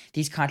like,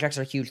 these contracts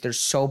are huge. They're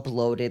so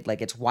bloated.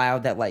 Like, it's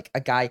wild that like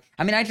a guy,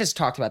 I mean, I just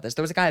talked about this.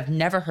 There was a guy I've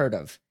never heard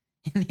of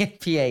in the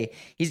NBA.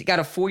 He's got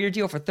a 4-year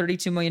deal for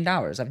 $32 million.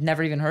 I've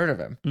never even heard of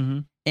him. Mm-hmm.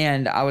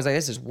 And I was like,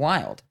 this is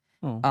wild.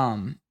 Oh,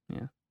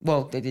 yeah.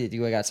 Well,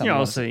 you got something.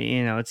 Also,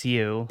 it's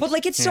you. But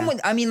like, it's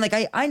someone. I mean, like,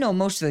 I know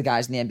most of the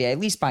guys in the NBA, at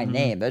least by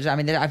name.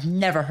 I've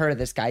never heard of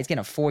this guy. He's getting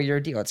a 4-year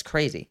deal. It's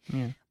crazy.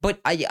 Yeah. But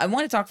I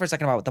want to talk for a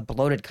second about the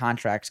bloated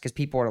contracts because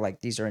people are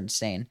like, these are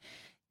insane.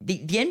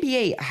 The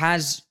NBA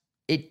has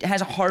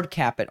a hard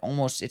cap at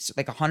almost, it's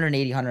like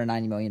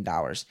 $190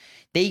 million.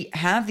 They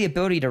have the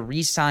ability to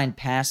re-sign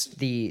past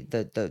the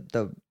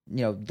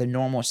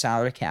normal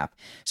salary cap.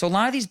 So a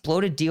lot of these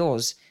bloated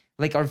deals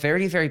like are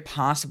very, very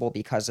possible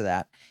because of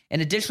that.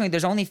 And additionally,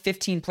 there's only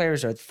 15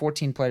 players or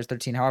 14 players,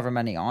 13, however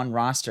many on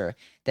roster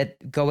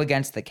that go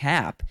against the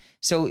cap.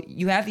 So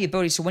you have the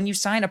ability. So when you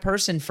sign a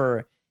person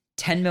for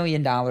 $10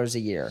 million a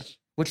year,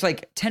 which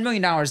like $10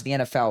 million in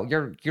the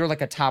NFL, you're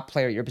like a top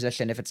player at your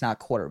position if it's not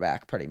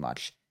quarterback, pretty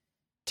much.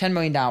 $10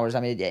 million.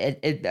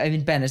 I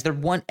mean, Ben, is there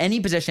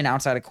any position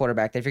outside of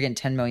quarterback that if you're getting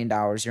 $10 million,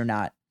 you're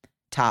not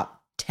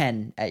top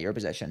 10 at your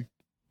position?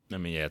 I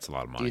mean, yeah, it's a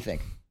lot of money. Do you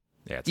think?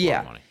 Yeah, it's a lot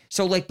of money.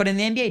 So, like, but in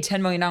the NBA,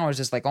 $10 million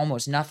is like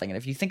almost nothing. And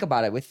if you think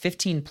about it, with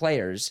 15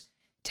 players,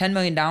 $10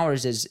 million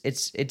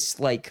it's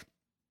like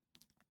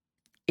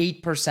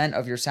 8%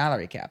 of your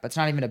salary cap. It's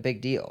not even a big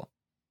deal.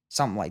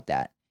 Something like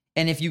that.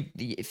 And if you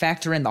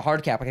factor in the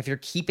hard cap, like if you're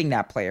keeping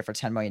that player for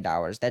 $10 million,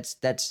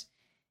 that's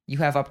you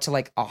have up to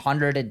like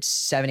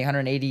 170,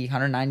 180,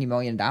 190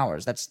 million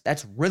dollars.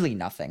 That's really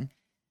nothing.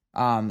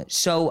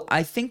 So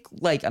I think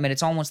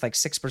it's almost like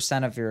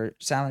 6% of your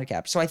salary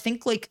cap. So I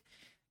think like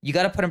you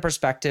got to put in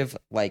perspective,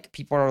 like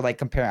people are like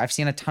comparing. I've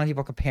seen a ton of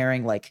people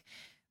comparing like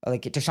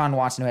Deshaun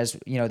Watson, who has,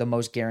 the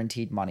most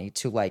guaranteed money,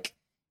 to like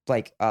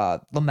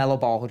LaMelo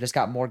Ball, who just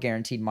got more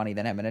guaranteed money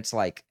than him. And it's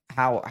like,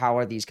 how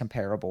are these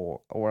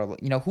comparable? Or,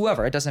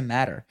 whoever, it doesn't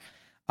matter.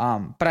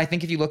 But I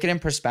think if you look at it in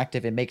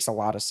perspective, it makes a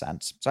lot of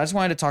sense. So I just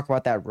wanted to talk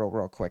about that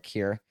real quick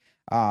here.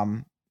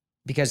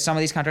 Because some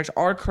of these contracts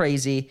are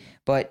crazy,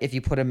 but if you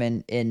put them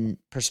in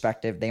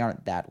perspective, they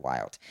aren't that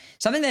wild.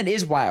 Something that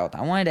is wild,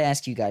 I wanted to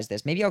ask you guys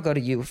this. Maybe I'll go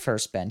to you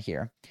first, Ben,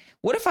 here.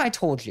 What if I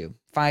told you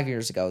 5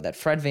 years ago that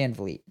Fred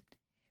VanVleet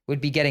would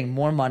be getting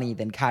more money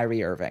than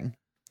Kyrie Irving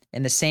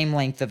in the same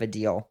length of a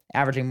deal,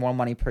 averaging more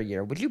money per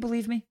year? Would you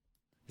believe me?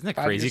 Isn't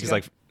that crazy? Because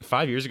like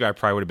 5 years ago, I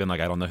probably would have been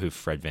like, I don't know who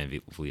Fred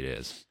VanVleet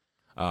is.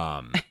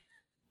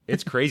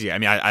 It's crazy. I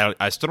mean,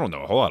 I still don't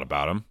know a whole lot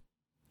about him.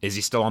 Is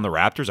he still on the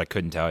Raptors? I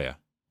couldn't tell you.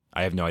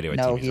 I have no idea what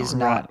team he's on.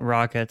 No, he's not.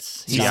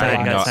 Rockets.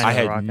 I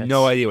had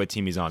no idea what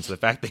team he's on. So the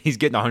fact that he's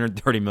getting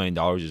 $130 million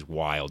is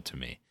wild to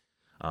me.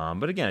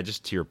 But again,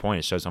 just to your point,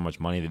 it shows how much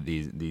money that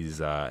these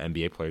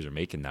NBA players are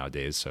making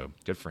nowadays. So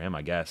good for him,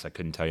 I guess. I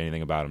couldn't tell you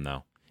anything about him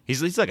though.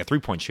 He's like a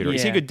 3-point shooter. Yeah.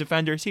 Is he a good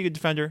defender? I think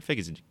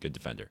he's a good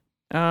defender.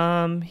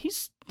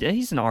 He's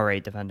an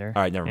all-right defender.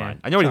 All right, never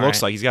mind. I know what he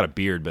looks like. He's got a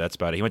beard, but that's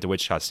about it. He went to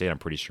Wichita State, I'm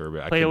pretty sure,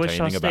 but I couldn't tell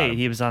you anything about him.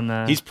 He was on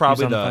the. He's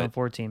probably the Final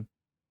Four team.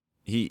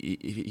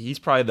 He's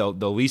probably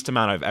the least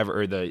amount I've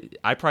ever,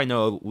 I probably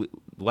know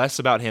less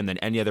about him than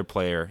any other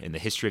player in the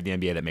history of the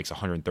NBA that makes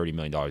 $130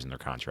 million in their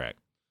contract.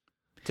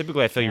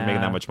 Typically, I feel you're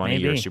making that much money,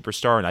 you're a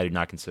superstar, and I do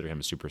not consider him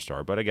a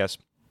superstar. But I guess,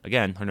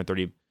 again,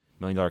 $130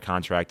 million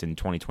contract in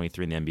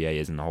 2023 in the NBA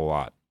isn't a whole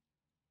lot.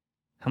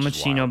 How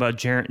much do you know about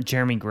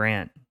Jeremy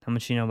Grant? How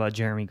much do you know about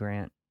Jeremy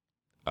Grant?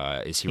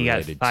 Is he He got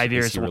related? 5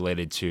 years. Is he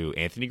related to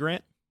Anthony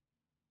Grant?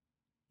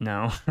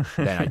 No.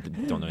 Then I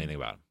don't know anything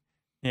about him.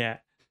 Yeah.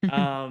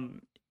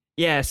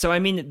 Yeah. So I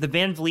mean, the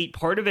Van Vliet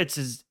part of it's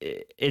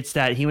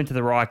that he went to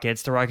the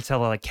Rockets. The Rockets have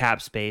a lot of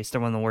cap space.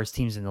 They're one of the worst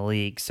teams in the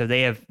league, so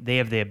they have the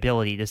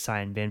ability to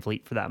sign Van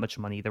Vliet for that much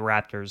money. The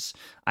Raptors,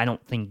 I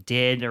don't think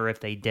did, or if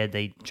they did,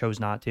 they chose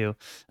not to.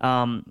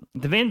 The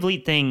Van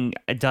Vliet thing,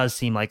 it does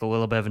seem like a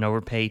little bit of an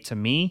overpay to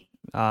me.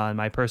 In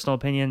my personal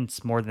opinion,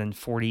 it's more than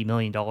 $40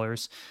 million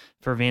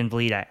for Van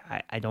Vliet.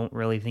 I don't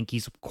really think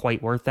he's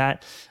quite worth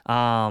that.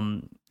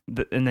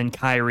 And then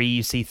Kyrie,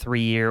 you see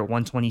 3-year,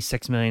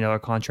 $126 million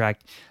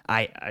contract.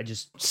 I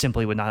just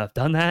simply would not have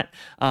done that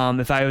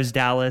if I was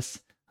Dallas.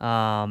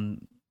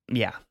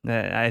 Yeah,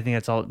 I think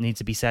that's all that needs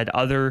to be said.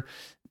 Other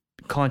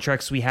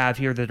contracts we have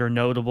here that are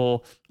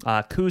notable.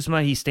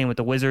 Kuzma, he's staying with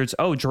the Wizards.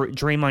 Oh,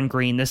 Draymond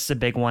Green, this is a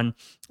big one.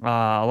 A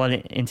lot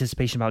of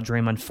anticipation about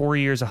Draymond. 4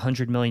 years,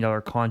 $100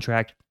 million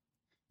contract.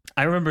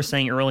 I remember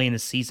saying early in the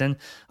season,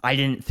 I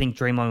didn't think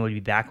Draymond would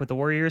be back with the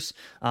Warriors.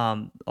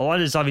 A lot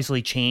has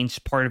obviously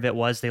changed. Part of it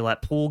was they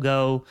let Poole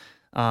go,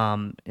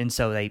 and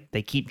so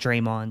they keep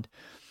Draymond.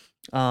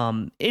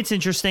 It's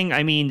interesting.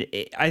 I mean,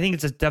 I think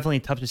it's definitely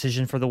a tough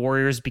decision for the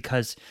Warriors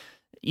because,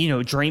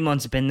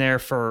 Draymond's been there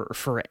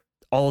for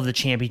all of the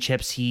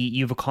championships.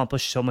 You've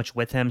accomplished so much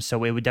with him,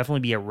 so it would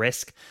definitely be a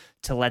risk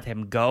to let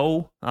him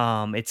go.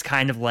 It's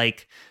kind of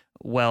like,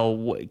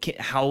 well,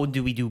 how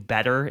do we do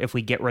better if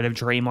we get rid of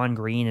Draymond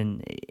Green?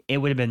 And it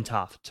would have been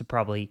tough to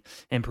probably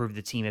improve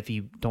the team if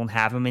you don't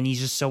have him. And he's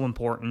just so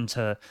important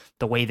to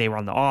the way they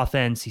run the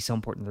offense. He's so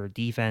important to their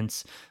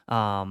defense,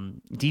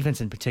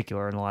 defense in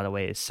particular in a lot of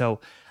ways.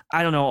 So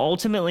I don't know.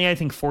 Ultimately, I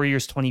think 4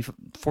 years,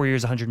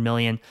 100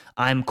 million.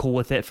 I'm cool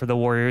with it for the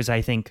Warriors.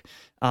 I think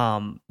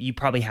you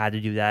probably had to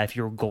do that if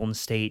you're Golden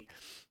State.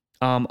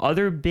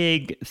 Other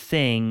big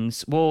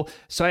things. Well,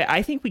 so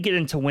I think we get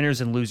into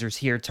winners and losers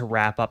here to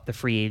wrap up the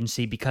free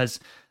agency because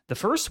the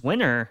first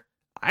winner,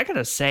 I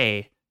gotta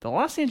say, the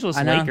Los Angeles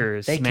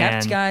Lakers. They man,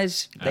 kept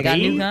guys. They got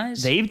new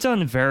guys. They've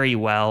done very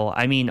well.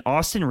 I mean,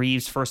 Austin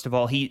Reeves, first of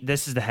all,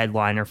 this is the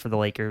headliner for the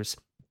Lakers.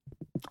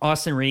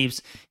 Austin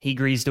Reeves, he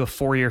agrees to a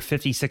 4-year,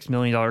 $56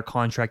 million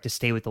contract to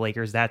stay with the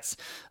Lakers. That's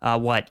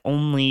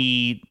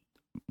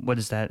what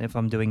is that if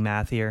I'm doing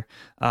math here?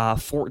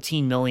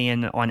 14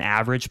 million on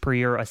average per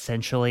year,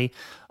 essentially.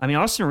 I mean,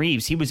 Austin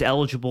Reeves, he was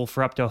eligible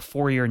for up to a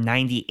 4-year,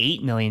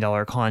 $98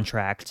 million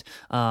contract.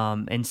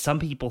 And some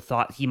people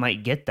thought he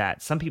might get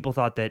that. Some people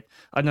thought that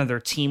another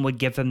team would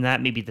give him that,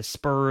 maybe the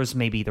Spurs,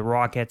 maybe the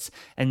Rockets,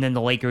 and then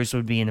the Lakers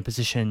would be in a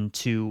position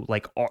to,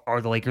 like,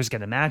 are the Lakers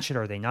going to match it?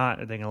 Or are they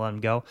not? Are they going to let him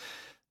go?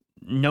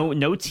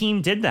 No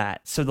team did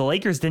that. So the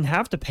Lakers didn't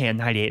have to pay him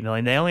 $98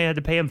 million. They only had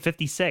to pay him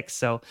 $56.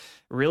 So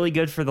really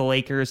good for the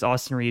Lakers.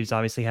 Austin Reeves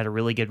obviously had a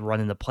really good run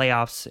in the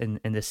playoffs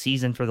in the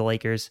season for the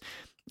Lakers.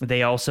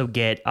 They also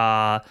get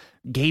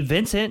Gabe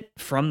Vincent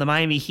from the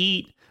Miami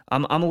Heat.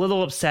 I'm a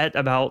little upset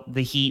about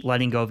the Heat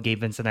letting go of Gabe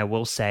Vincent, I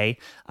will say.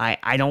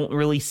 I don't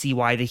really see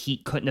why the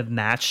Heat couldn't have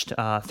matched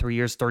 3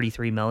 years,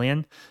 $33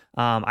 million.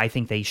 I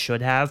think they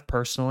should have,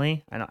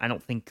 personally. I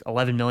don't think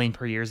 $11 million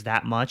per year is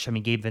that much. I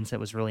mean, Gabe Vincent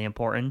was really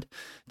important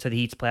to the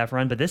Heat's playoff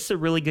run, but this is a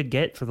really good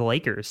get for the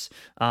Lakers.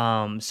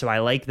 So I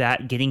like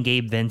that, getting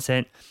Gabe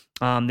Vincent.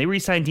 They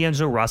re-signed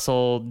D'Angelo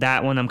Russell.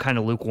 That one I'm kind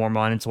of lukewarm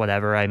on. It's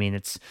whatever. I mean,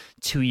 it's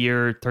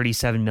 2-year,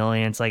 $37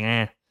 million. It's like,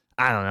 I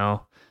don't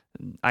know.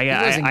 I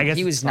guess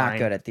he was not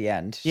good at the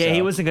end. Yeah, so.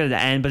 He wasn't good at the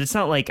end, but it's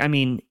not like, I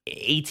mean,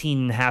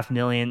 $18.5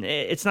 million.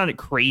 It's not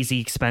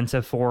crazy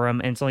expensive for him,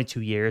 and it's only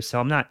 2 years, so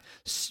I'm not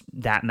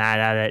that mad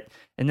at it.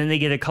 And then they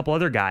get a couple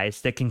other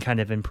guys that can kind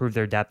of improve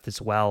their depth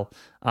as well.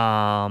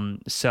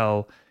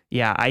 So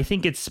yeah, I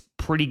think it's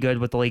pretty good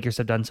what the Lakers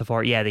have done so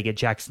far. Yeah, they get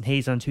Jackson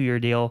Hayes on a 2-year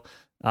deal.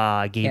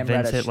 Gabe Cam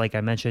Vincent, Reddish. Like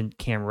I mentioned,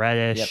 Cam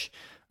Reddish. Yep.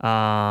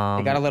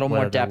 They got a little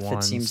more depth,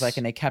 ones? it seems like,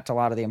 and they kept a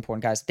lot of the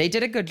important guys. They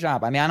did a good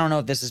job. I mean, I don't know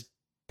if this is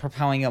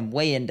propelling them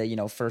way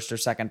into, first or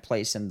second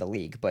place in the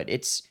league, but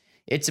it's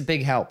a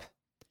big help.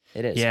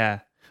 It is. Yeah.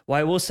 Well,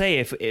 I will say,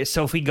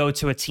 if we go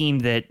to a team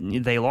that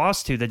they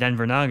lost to, the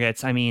Denver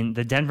Nuggets, I mean,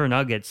 the Denver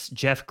Nuggets,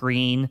 Jeff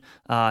Green,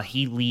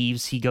 he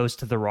leaves, he goes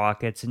to the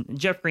Rockets. And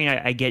Jeff Green,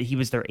 I get he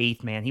was their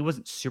 8th man. He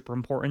wasn't super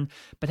important,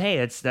 but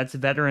hey, that's a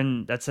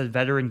veteran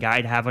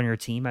guy to have on your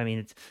team. I mean,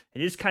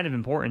 it is kind of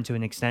important to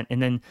an extent.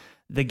 And then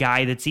the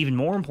guy that's even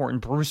more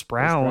important, Bruce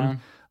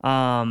Brown.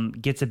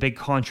 Gets a big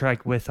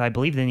contract with, I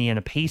believe, the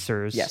Indiana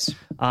Pacers. Yes.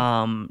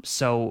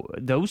 So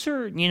those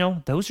are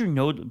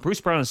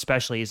Bruce Brown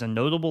especially is a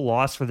notable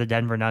loss for the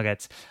Denver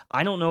Nuggets.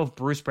 I don't know if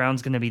Bruce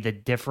Brown's going to be the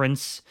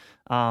difference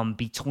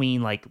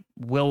between, like,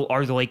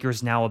 are the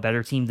Lakers now a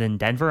better team than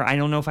Denver? I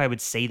don't know if I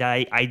would say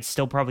that. I'd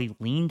still probably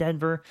lean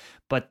Denver,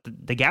 but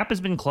the gap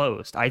has been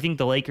closed. I think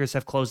the Lakers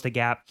have closed the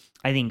gap.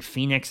 I think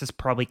Phoenix has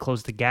probably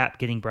closed the gap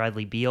getting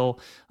Bradley Beal.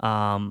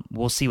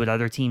 We'll see what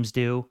other teams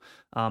do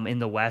in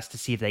the West to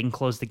see if they can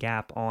close the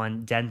gap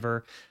on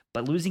Denver.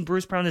 But losing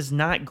Bruce Brown is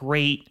not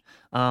great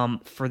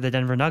for the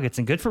Denver Nuggets,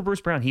 and good for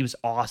Bruce Brown. He was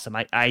awesome.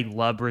 I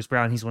love Bruce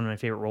Brown. He's one of my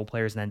favorite role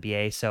players in the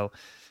NBA. So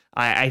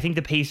I think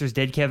the Pacers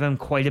did give him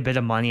quite a bit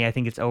of money. I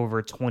think it's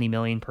over $20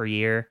 million per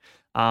year.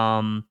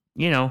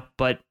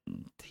 But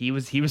he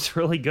was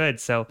really good.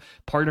 So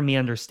part of me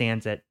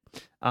understands it.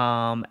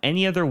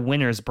 Any other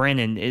winners,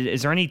 Brandon?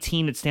 Is there any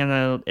team that stands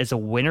out as a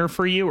winner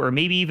for you, or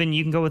maybe even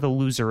you can go with a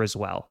loser as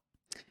well?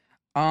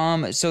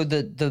 So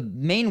the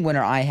main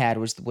winner I had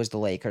was the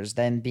Lakers,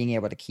 them being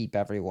able to keep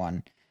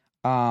everyone.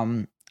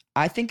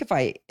 I think if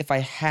I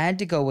had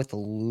to go with a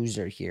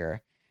loser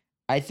here,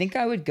 I think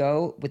I would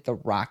go with the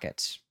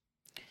Rockets.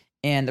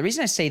 And the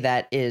reason I say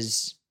that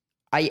is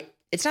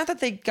it's not that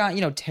they got,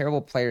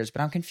 terrible players,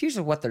 but I'm confused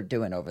with what they're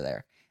doing over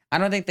there. I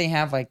don't think they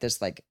have like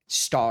this like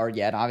star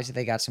yet. Obviously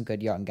they got some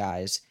good young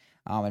guys.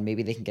 And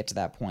maybe they can get to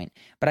that point.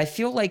 But I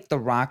feel like the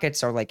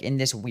Rockets are like in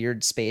this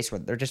weird space where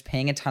they're just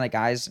paying a ton of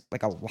guys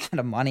like a lot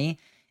of money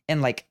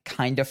and like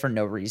kind of for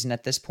no reason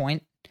at this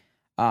point.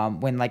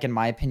 When like in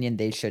my opinion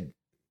they should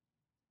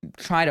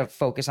try to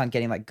focus on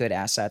getting like good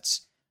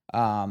assets,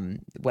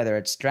 whether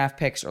it's draft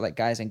picks or like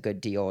guys in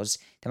good deals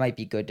that might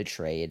be good to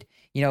trade.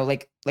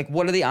 Like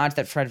what are the odds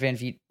that Fred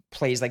VanVleet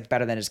plays like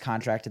better than his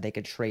contract and they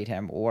could trade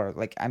him? Or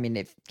like, I mean,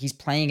 if he's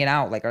playing it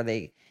out, like are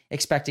they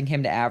expecting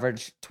him to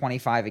average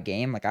 25 a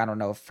game? Like I don't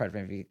know if Fred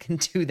VanVleet can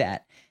do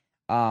that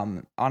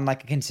on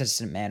like a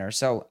consistent manner.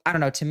 So I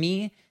don't know. To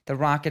me, the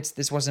Rockets,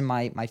 this wasn't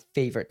my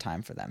favorite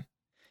time for them.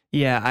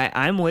 Yeah,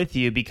 I'm with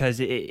you because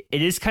it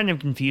is kind of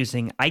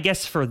confusing, I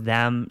guess, for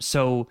them.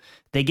 So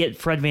they get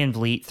Fred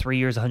VanVleet, 3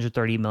 years,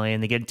 $130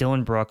 million. They get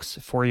Dylan Brooks,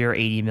 4 year,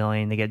 $80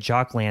 million. They get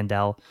Jock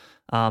Landale,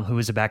 who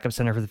was a backup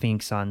center for the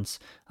Phoenix Suns,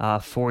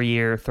 4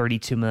 year,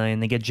 $32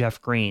 million. They get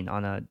Jeff Green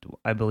on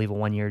I believe, a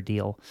 1 year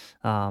deal.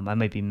 I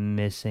might be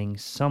missing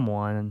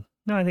someone.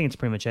 No, I think it's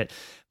pretty much it.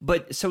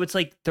 But so it's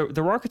like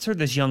the Rockets are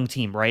this young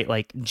team, right?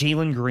 Like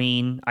Jalen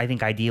Green, I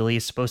think ideally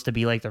is supposed to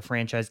be like their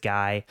franchise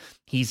guy.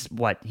 He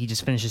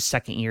just finished his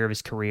second year of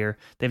his career.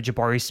 They have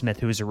Jabari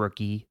Smith, who is a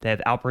rookie. They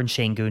have Alperen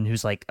Şengün,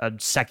 who's like a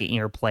second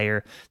year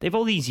player. They have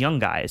all these young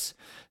guys.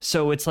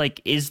 So it's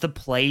like, is the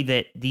play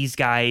that these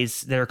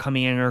guys that are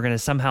coming in are going to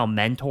somehow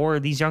mentor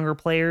these younger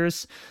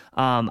players?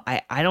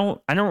 I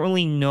don't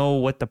really know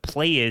what the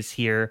play is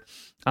here,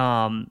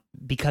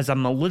 because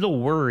I'm a little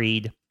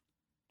worried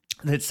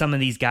that some of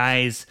these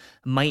guys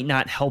might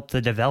not help the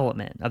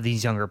development of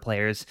these younger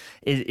players.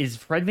 Is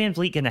Fred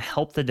VanVleet going to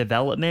help the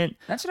development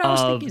That's what I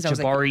was thinking.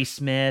 Jabari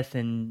Smith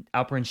and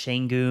Alperen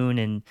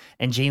Şengün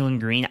and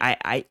Jalen Green?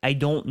 I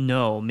don't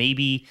know.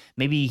 Maybe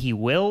he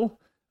will,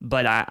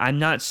 but I'm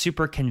not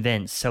super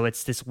convinced. So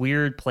it's this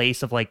weird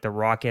place of like the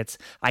Rockets.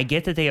 I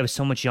get that they have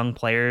so much young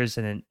players,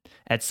 and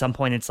at some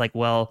point it's like,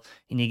 well,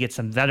 you need to get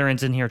some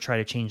veterans in here, try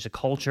to change the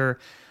culture.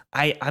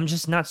 I'm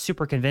just not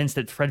super convinced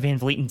that Fred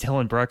VanVleet and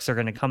Dylan Brooks are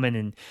going to come in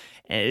and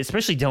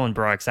especially Dylan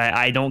Brooks.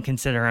 I don't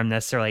consider him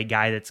necessarily a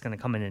guy that's going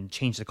to come in and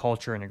change the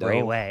culture in a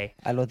great way.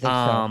 I don't think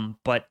so.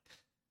 But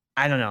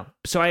I don't know.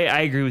 So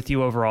I agree with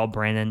you overall,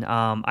 Brandon.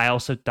 I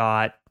also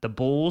thought the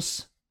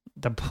Bulls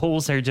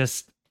are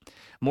just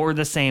more of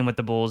the same with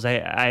the Bulls.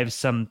 I have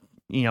some,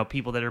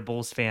 people that are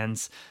Bulls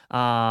fans,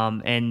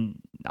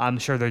 and I'm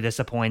sure they're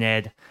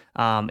disappointed.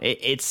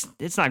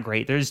 It's not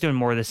great. They're just doing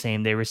more of the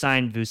same. They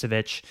resigned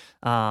Vucevic.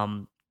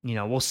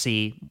 We'll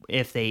see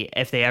if they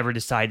ever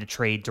decide to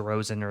trade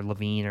DeRozan or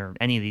Levine or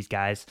any of these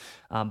guys.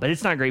 But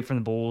it's not great for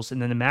the Bulls.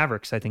 And then the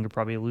Mavericks, I think, are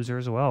probably a loser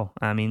as well.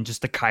 I mean,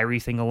 just the Kyrie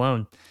thing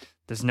alone.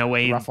 There's no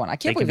way. Rough one. I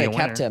can't believe they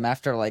kept him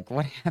after like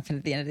what happened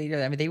at the end of the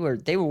year. I mean, they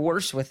were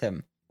worse with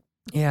him.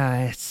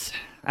 Yeah,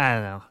 I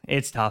don't know.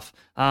 It's tough.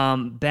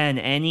 Ben,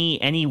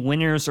 any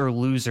winners or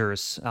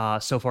losers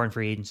so far in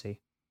free agency?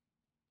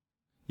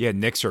 Yeah,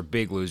 Knicks are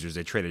big losers.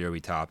 They traded Obi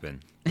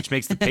Toppin, which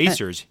makes the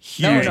Pacers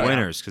huge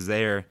winners because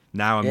they are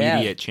now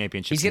immediate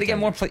championship. He's going to get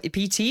more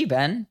PT,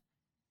 Ben.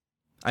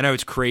 I know,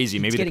 it's crazy.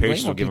 Maybe the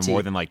Pacers will give him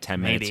more than like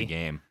 10 minutes Maybe. a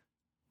game.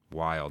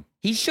 Wild.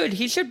 He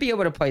should be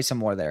able to play some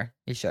more there.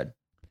 He should.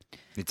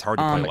 It's hard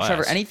to play less.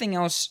 Trevor, anything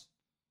else?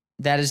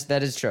 That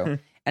is true.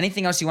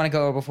 Anything else you want to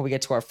go over before we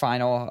get to our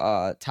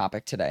final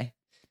topic today?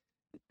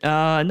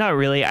 Not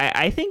really.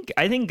 I think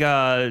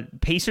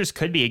Pacers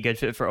could be a good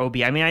fit for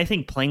Obi. I mean, I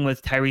think playing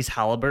with Tyrese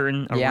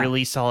Halliburton, a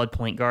really solid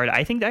point guard,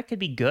 I think that could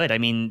be good. I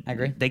mean, I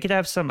agree. They could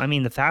have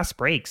the fast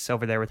breaks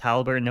over there with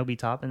Halliburton and Obi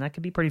Toppin, that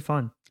could be pretty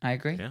fun. I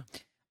agree. Yeah.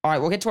 All right,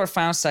 we'll get to our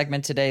final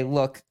segment today.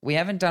 Look, we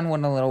haven't done one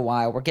in a little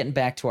while. We're getting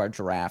back to our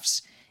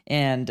drafts.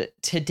 And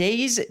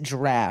today's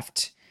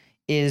draft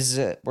is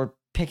we're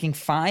picking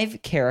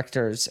 5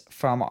 characters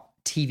from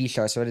TV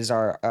show. So it is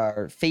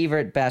our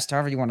favorite, best,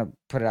 however you want to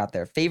put it out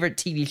there, favorite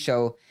TV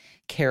show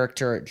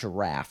character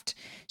draft.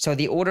 So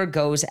the order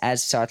goes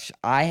as such.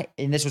 And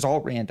this was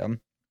all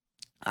random.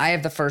 I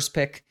have the first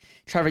pick.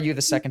 Trevor, you have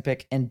the second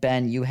pick. And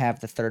Ben, you have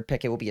the third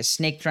pick. It will be a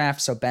snake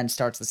draft. So Ben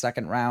starts the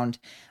second round.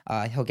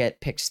 He'll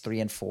get picks 3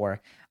 and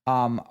 4.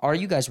 Are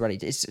you guys ready?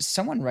 Is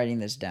someone writing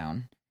this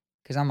down?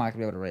 Because I'm not going to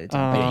be able to write it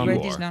down. Can you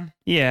write these down?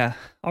 Yeah,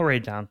 I'll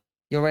write it down.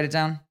 You'll write it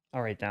down?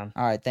 I'll write it down.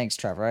 All right. Thanks,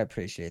 Trevor. I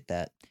appreciate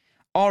that.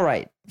 All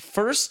right,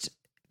 first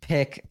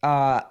pick.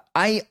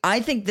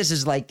 I think this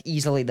is like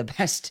easily the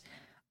best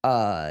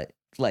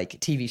like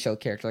TV show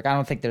character. Like I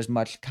don't think there's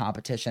much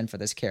competition for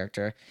this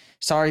character.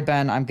 Sorry,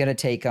 Ben. I'm gonna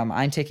take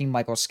I'm taking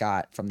Michael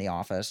Scott from The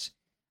Office.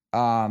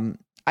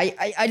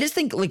 I just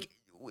think like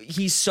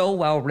he's so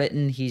well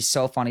written. He's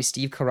so funny.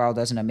 Steve Carell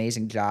does an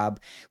amazing job.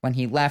 When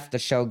he left, the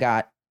show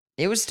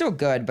it was still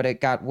good, but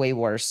it got way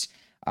worse.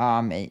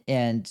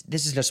 And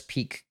this is just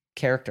peak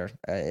character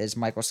is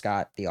Michael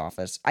Scott, The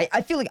Office.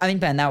 I think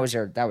Ben, that was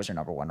your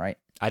number one, right?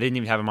 I didn't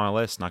even have him on my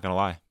list. Not gonna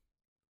lie.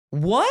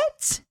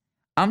 What?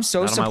 I'm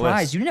so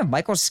surprised. You didn't have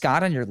Michael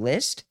Scott on your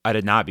list? I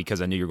did not because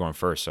I knew you were going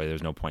first, so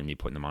there's no point in me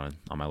putting him on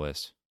my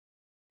list.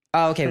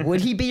 Oh, okay.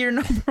 Would he be your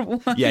number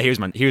one? Yeah, he was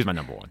my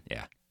number one.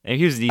 Yeah, and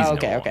he was the easy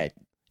number one. Okay.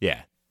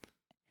 Yeah,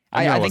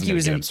 I think he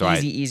was an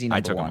easy number one.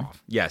 I took him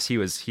off. Yes, he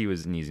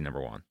was an easy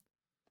number one.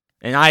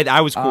 And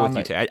I was cool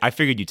with you. I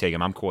figured you'd take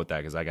him. I'm cool with that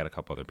because I got a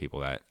couple other people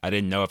that I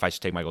didn't know if I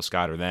should take Michael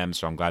Scott or them.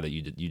 So I'm glad that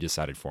you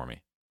decided for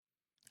me.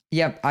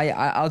 Yep,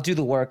 I'll do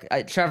the work.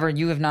 Trevor,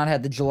 you have not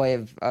had the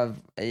joy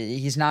of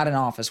he's not an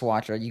Office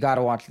watcher. You got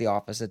to watch The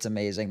Office. It's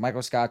amazing.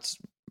 Michael Scott's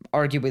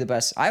arguably the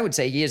best. I would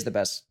say he is the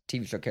best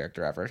TV show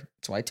character ever.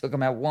 That's why I took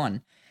him at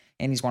 1,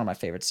 and he's one of my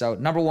favorites. So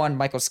number 1,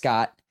 Michael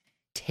Scott,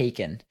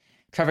 taken.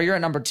 Trevor, you're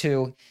at number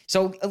 2.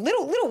 So a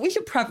little. We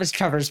should preface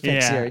Trevor's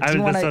picks here. That's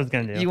what I was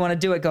gonna do. You want to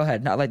do it? Go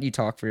ahead. I'll let you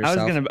talk for yourself.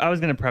 I was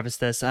gonna preface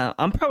this.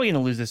 I'm probably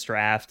gonna lose this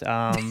draft.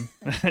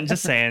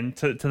 Just saying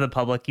to the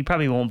public, you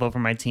probably won't vote for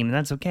my team, and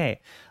that's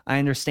okay. I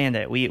understand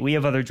it. We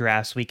have other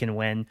drafts we can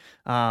win.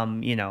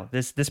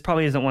 This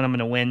probably isn't one I'm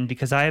gonna win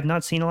because I have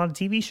not seen a lot of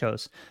TV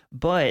shows,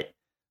 but.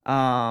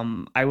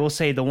 I will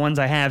say the ones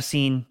I have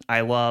seen,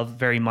 I love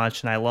very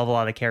much, and I love a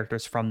lot of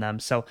characters from them.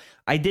 So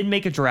I did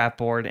make a draft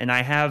board, and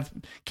I have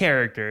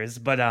characters,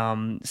 but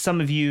some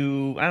of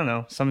you, I don't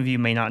know, some of you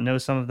may not know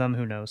some of them.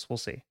 Who knows? We'll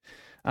see.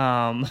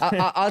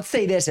 I'll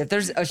say this: if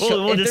there's a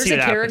show, if there's a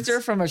character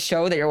happens. From a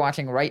show that you're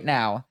watching right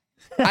now,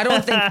 I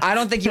don't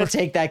think you'll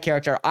take that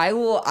character. I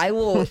will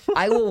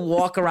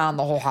walk around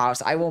the whole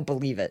house. I won't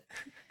believe it.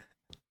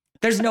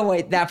 There's no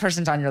way that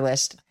person's on your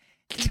list.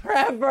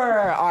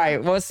 Trevor. All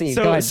right, we'll see.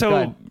 Go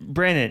ahead.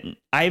 Brandon,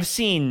 I've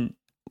seen.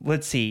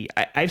 Let's see.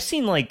 I've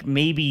seen like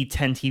maybe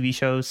 10 TV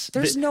shows.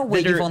 There's no way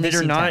you've only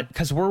seen 10. Not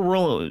because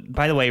we're.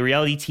 By the way,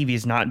 reality TV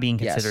is not being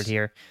considered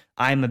here.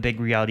 I'm a big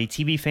reality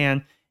TV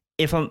fan.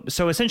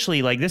 So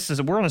essentially, like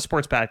we're on a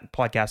sports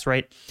podcast,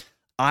 right?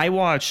 I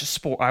watch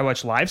sport. I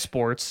watch live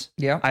sports.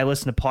 Yeah. I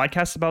listen to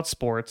podcasts about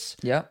sports.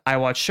 Yeah. I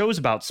watch shows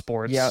about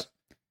sports. Yeah.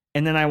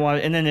 And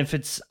then if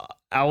it's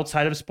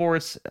outside of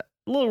sports,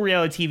 a little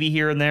reality TV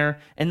here and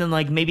there, and then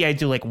like maybe I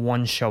do like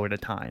one show at a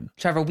time.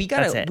 Trevor, we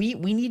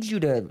need you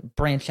to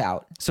branch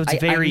out. So it's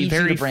very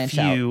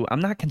few. I'm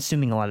not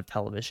consuming a lot of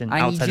television.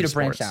 I need you to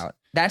sports. branch out.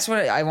 That's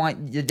what I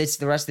want. The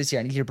rest of this year,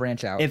 I need you to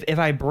branch out. If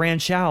I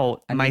branch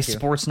out, my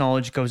sports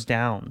knowledge goes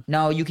down.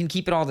 No, you can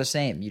keep it all the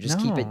same. You just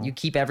keep it. You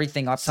keep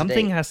everything up.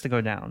 Something has to go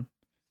down.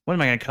 What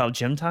am I going to cut out?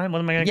 Gym time? What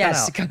am I going to cut out?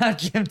 Yes, cut out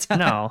gym time.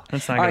 No,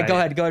 that's not. All right, go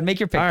ahead. Make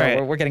your pick.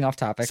 Right. We're getting off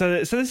topic. So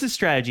this is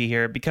strategy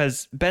here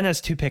because Ben has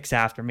 2 picks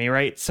after me,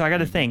 right? So I got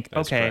to think.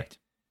 That's okay, correct.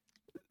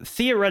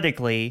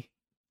 Theoretically,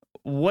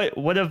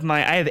 what of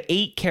my? I have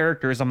 8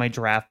 characters on my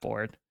draft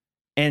board,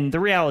 and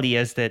the reality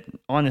is that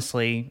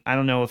honestly, I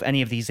don't know if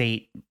any of these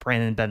 8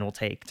 Brandon and Ben will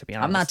take. To be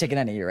honest, I'm not taking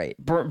any of your 8.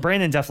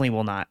 Brandon definitely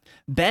will not.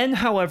 Ben,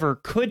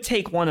 however, could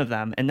take one of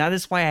them, and that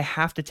is why I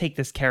have to take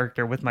this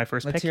character with my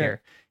first pick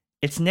here.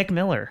 It's Nick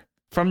Miller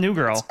from New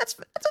Girl. That's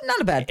not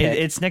a bad pick.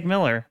 It's Nick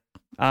Miller.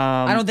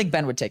 I don't think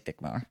Ben would take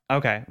Nick Miller.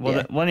 Okay.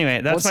 Well,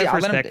 anyway, that's my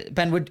first pick.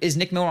 Ben, is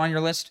Nick Miller on your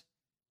list?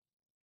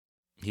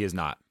 He is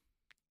not.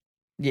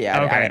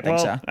 Yeah, okay. I don't think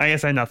so. I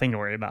guess I have nothing to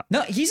worry about.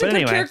 No, he's a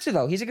good character,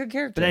 though. He's a good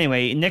character. But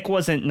anyway, Nick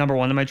wasn't number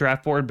 1 on my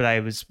draft board, but I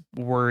was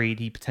worried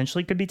he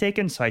potentially could be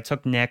taken, so I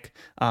took Nick.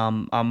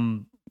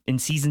 I'm in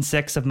season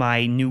 6 of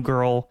my New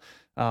Girl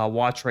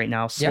watch right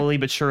now, slowly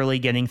but surely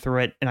getting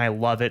through it, and I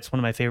love it. It's one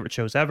of my favorite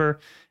shows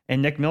ever.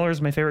 And Nick Miller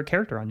is my favorite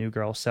character on New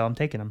Girl, so I'm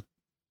taking him.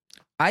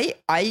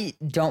 I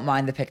don't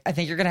mind the pick. I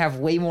think you're going to have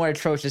way more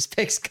atrocious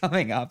picks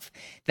coming up.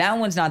 That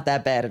one's not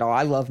that bad at all.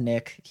 I love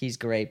Nick. He's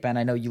great. Ben,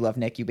 I know you love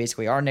Nick. You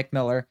basically are Nick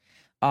Miller.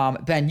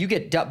 Ben, you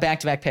get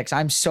back-to-back picks.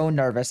 I'm so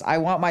nervous. I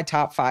want my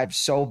top 5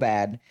 so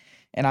bad,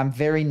 and I'm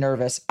very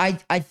nervous. I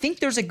think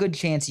there's a good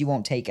chance you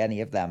won't take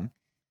any of them,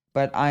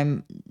 but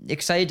I'm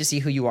excited to see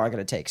who you are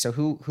going to take. So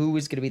who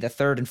is going to be the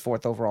 3rd and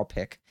 4th overall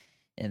pick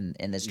in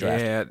this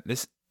draft? Yeah,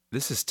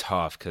 This is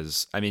tough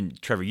because, I mean,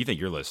 Trevor, you think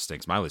your list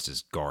stinks. My list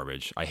is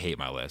garbage. I hate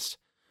my list.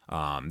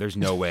 There's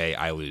no way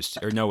I lose,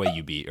 or no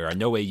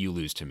way you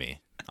lose to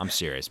me. I'm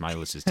serious. My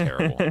list is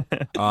terrible.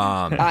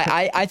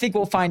 I think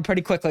we'll find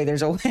pretty quickly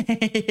there's a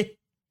way.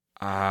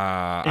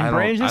 And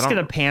Brandon's just going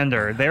to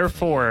pander.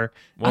 Therefore,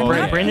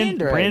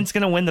 Brandon's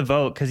going to win the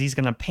vote because he's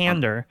going to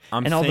pander.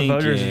 And all the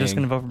voters are just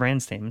going to vote for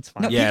Brandon's team. It's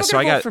fine. No, people are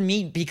going to vote for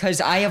me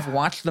because I have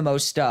watched the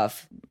most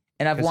stuff.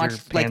 And I've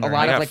watched like a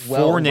lot of like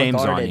 4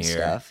 names on here.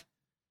 Stuff.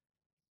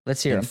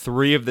 Let's hear them.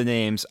 3 of the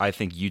names I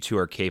think you 2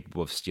 are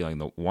capable of stealing.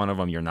 The one of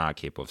them you're not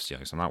capable of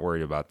stealing, so I'm not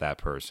worried about that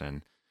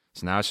person.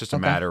 So now it's just a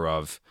matter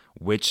of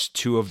which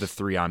 2 of the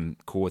 3 I'm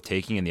cool with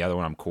taking and the other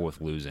one I'm cool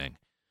with losing.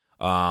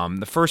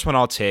 The first one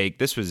I'll take.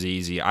 This was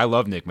easy. I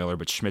love Nick Miller,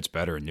 but Schmidt's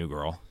better in New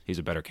Girl. He's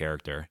a better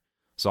character.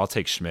 So I'll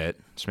take Schmidt.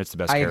 Schmidt's the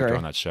best character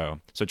on that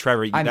show. So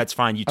Trevor, that's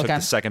fine. You took the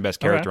second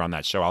best character on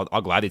that show.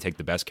 I'll gladly take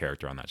the best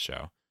character on that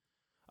show.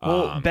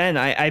 Well, Ben,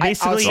 I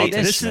basically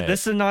this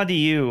is not to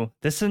you.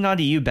 This is not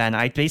to you, Ben.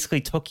 I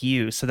basically took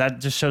you, so that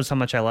just shows how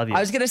much I love you.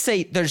 I was gonna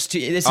say this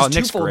is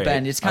twofold, great.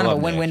 Ben. It's kind of a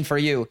win-win for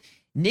you.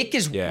 Nick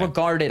is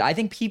regarded. I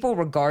think people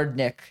regard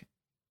Nick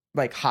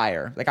like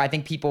higher. Like I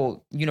think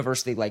people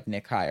universally like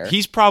Nick higher.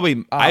 He's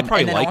probably I'd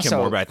probably like him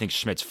more, but I think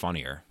Schmidt's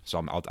funnier.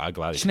 So I'll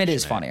gladly. Schmidt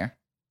is funnier.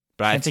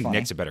 But I think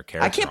Nick's a better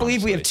character. I can't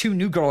believe we have 2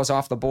 New Girls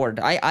off the board.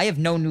 I have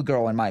no New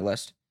Girl in my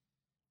list.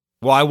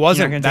 Well, I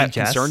wasn't that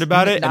concerned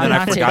about it, and then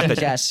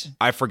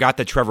I forgot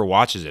that Trevor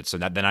watches it, so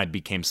then I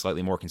became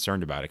slightly more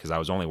concerned about it because I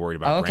was only worried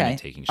about Brandon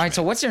taking Schmidt. All right,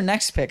 so what's your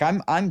next pick?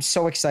 I'm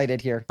so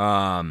excited here.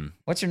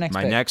 What's your next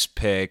pick? My next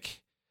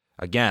pick,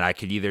 again, I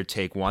could either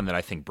take one that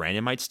I think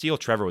Brandon might steal.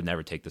 Trevor would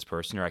never take this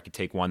person, or I could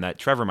take one that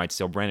Trevor might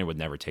steal. Brandon would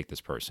never take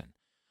this person.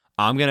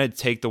 I'm going to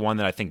take the one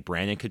that I think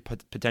Brandon could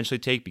potentially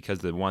take because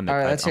the one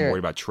that I'm worried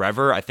about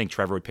Trevor, I think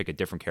Trevor would pick a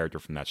different character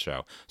from that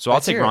show. So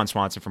I'll take Ron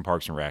Swanson from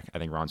Parks and Rec. I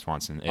think Ron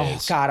Swanson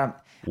is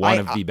one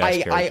of the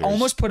best characters. I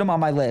almost put him on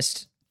my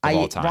list.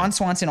 Ron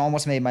Swanson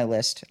almost made my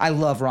list. I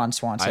love Ron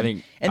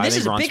Swanson. This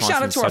is a big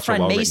shout out to our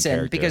friend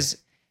Mason because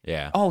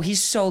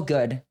he's so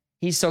good.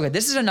 He's so good.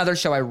 This is another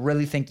show I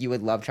really think you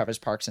would love, Trevor's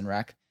Parks and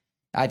Rec.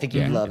 I think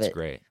you'd love it.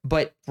 Great.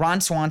 But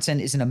Ron Swanson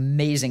is an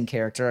amazing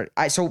character.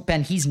 So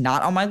Ben, he's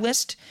not on my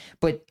list,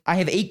 but I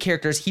have 8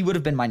 characters. He would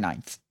have been my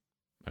 9th.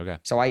 Okay.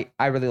 So I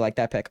really like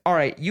that pick. All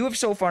right. You have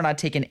so far not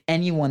taken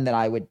anyone that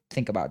I would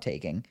think about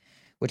taking,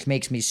 which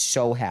makes me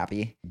so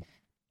happy.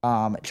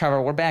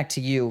 Trevor, we're back to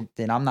you.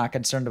 Then I'm not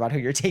concerned about who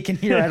you're taking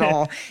here at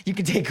all. You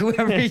can take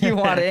whoever you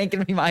want. It ain't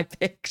going to be my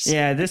picks.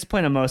 Yeah, at this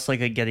point, I'm most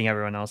likely getting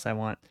everyone else I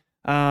want.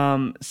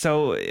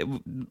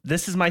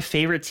 This is my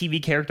favorite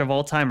TV character of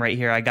all time right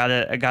here. I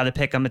gotta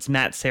pick him. It's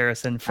Matt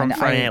Saracen from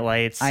Friday Night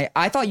Lights.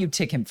 I thought you'd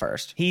take him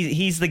first.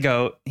 He's the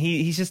GOAT.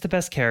 He's just the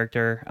best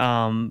character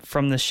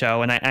from the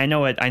show. And I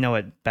know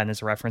what Ben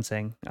is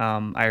referencing.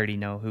 I already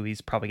know who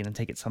he's probably gonna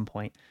take at some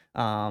point.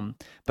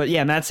 But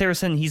yeah, Matt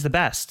Saracen, he's the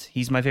best.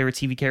 He's my favorite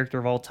TV character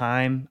of all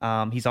time.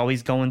 He's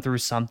always going through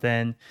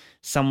something.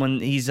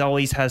 He's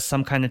always has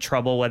some kind of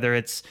trouble, whether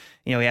it's,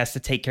 he has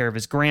to take care of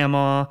his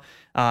grandma.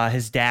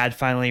 His dad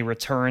finally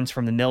returns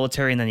from the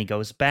military and then he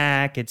goes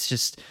back. It's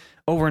just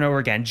over and over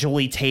again.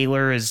 Julie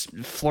Taylor is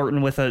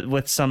flirting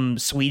with some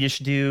Swedish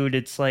dude.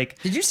 It's like,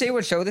 did you say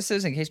what show this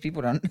is in case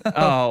people don't know?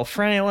 Oh,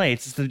 Friday Night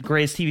Lights. It's the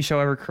greatest TV show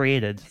ever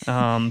created.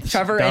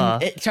 Trevor,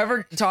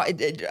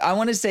 I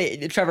want to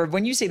say, Trevor,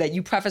 when you say that,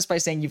 you preface by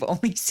saying you've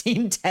only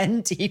seen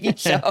 10 TV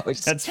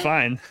shows. That's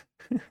fine.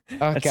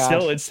 Oh,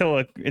 it's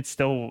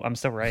still I'm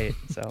still right.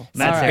 So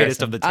Matt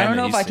Saracen of the 10 I don't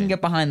know if I can get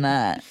behind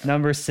that.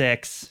 Number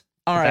 6.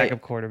 All right,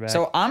 backup quarterback.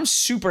 So I'm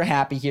super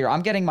happy here.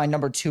 I'm getting my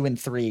number 2 and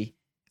 3.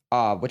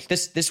 Which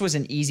this was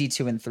an easy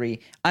 2 and 3.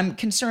 I'm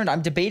concerned.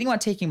 I'm debating on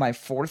taking my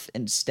 4th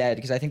instead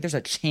because I think there's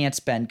a chance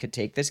Ben could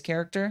take this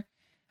character.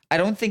 I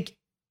don't think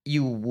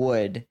you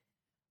would.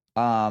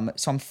 So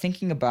I'm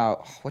thinking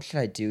about what should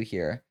I do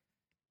here.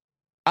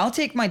 I'll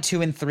take my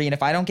 2 and 3, and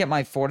if I don't get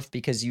my 4th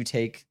because you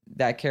take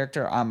that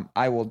character,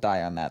 I will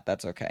die on that.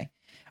 That's okay.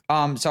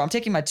 So I'm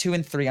taking my 2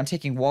 and 3. I'm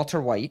taking Walter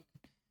White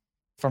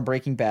from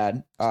Breaking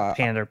Bad.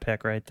 Pander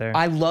pick right there.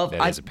 I love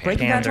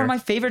Breaking Bad's one of my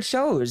favorite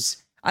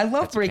shows. I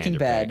love Breaking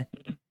Bad.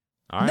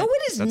 Right. No,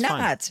 it is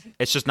not. Fine.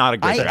 It's just not a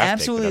great draft pick. I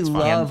absolutely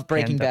love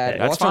Breaking Bad.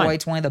 Walter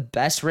White's one of the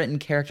best written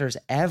characters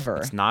ever.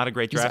 It's not a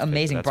great draft pick. He's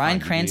amazing.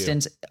 Bryan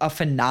Cranston's a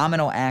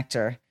phenomenal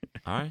actor.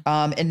 All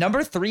right. And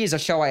number 3 is a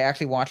show I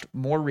actually watched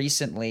more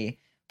recently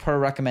per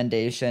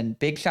recommendation.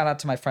 Big shout out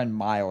to my friend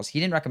Miles. He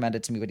didn't recommend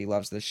it to me, but he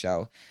loves this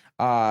show.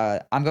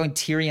 I'm going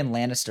Tyrion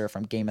Lannister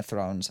from Game of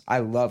Thrones. I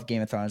love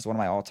Game of Thrones. One of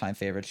my all-time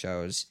favorite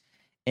shows.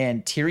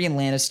 And Tyrion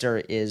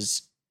Lannister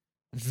is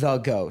the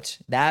GOAT.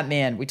 That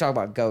man, we talk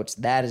about GOATs.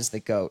 That is the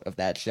GOAT of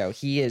that show.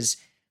 He is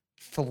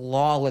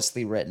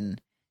flawlessly written.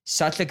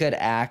 Such a good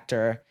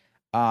actor.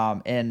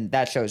 And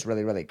that show is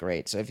really, really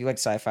great. So if you like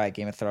sci-fi,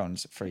 Game of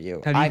Thrones for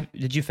you.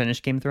 Did you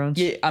finish Game of Thrones?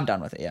 Yeah, I'm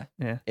done with it.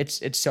 Yeah.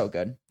 It's so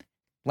good.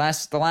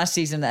 The last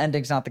season, the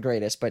ending's not the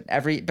greatest, but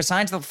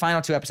besides the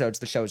final 2 episodes,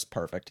 the show's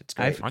perfect. It's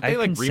great. Aren't they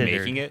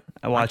remaking it?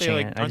 Watching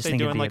it. I just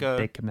think it'd be a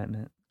big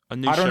commitment. A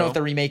new I don't show? know if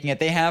they're remaking it.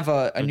 They have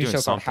a new show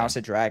something. called House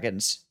of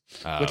Dragons,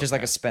 which is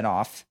like a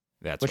spin-off,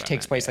 which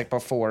takes place like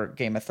before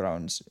Game of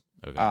Thrones.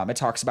 Okay. It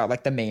talks about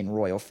like the main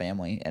royal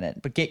family in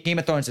it. But Game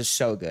of Thrones is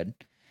so good.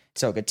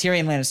 So good.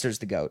 Tyrion Lannister's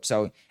the GOAT.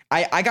 So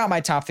I got my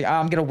top 3.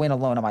 I'm going to win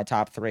alone on my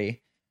top 3,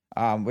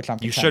 which I'm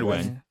You should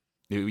win.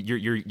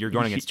 You're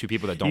going against 2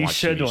 people that don't watch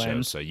TV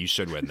shows, so you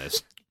should win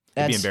this.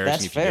 It'd be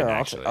embarrassing if you didn't,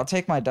 actually. I'll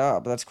take my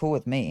dub. That's cool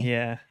with me.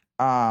 Yeah.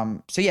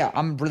 So yeah,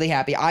 I'm really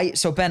happy.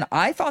 So Ben,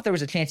 I thought there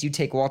was a chance you'd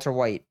take Walter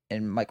White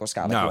and Michael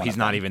Scott. No, he's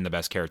not even the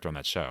best character on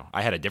that show.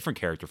 I had a different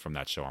character from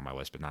that show on my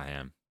list, but not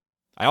him.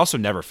 I also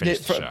never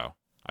finished the show.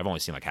 I've only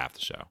seen like half the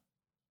show.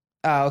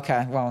 Oh,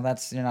 okay. Well,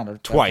 you're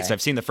not twice. Okay.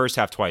 I've seen the first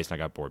half twice, and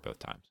I got bored both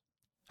times.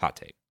 Hot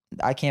take.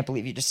 I can't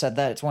believe you just said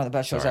that. It's one of the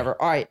best shows Sorry.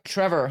 ever. All right,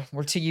 Trevor,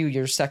 we're to you.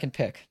 Your second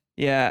pick.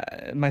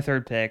 Yeah, my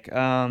third pick.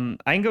 I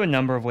can go a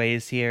number of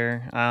ways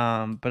here.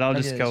 But I'll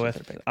just go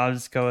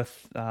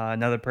with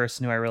another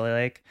person who I really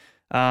like.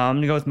 I'm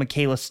gonna go with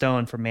Michaela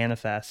Stone from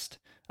Manifest.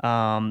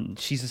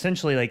 She's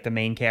essentially like the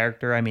main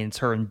character. I mean, it's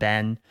her and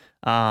Ben.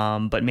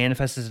 But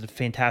Manifest is a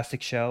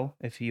fantastic show.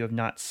 If you have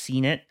not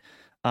seen it,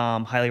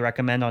 highly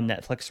recommend on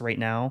Netflix right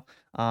now.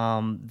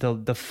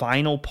 The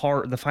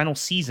final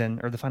season,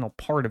 or the final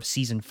part of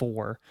season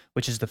 4,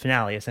 which is the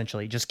finale,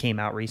 essentially just came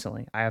out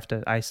recently. I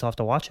still have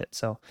to watch it.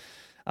 So,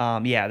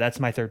 yeah, that's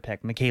my third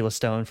pick, Michaela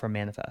Stone from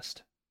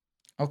Manifest.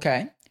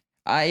 Okay.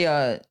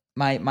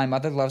 My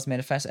mother loves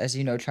Manifest, as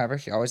you know, Trevor.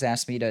 She always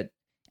asks me to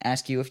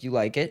ask you if you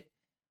like it.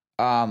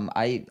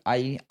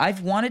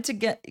 I've wanted to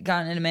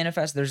gotten into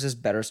Manifest. There's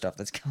just better stuff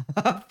that's come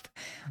up,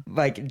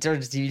 like during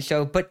the TV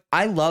show. But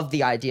I love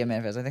the idea of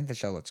Manifest. I think the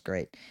show looks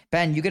great.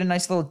 Ben, you get a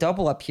nice little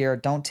double up here.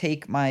 Don't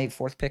take my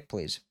fourth pick,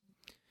 please.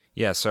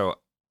 Yeah. So,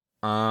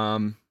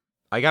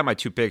 I got my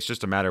 2 picks.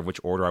 Just a matter of which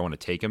order I want to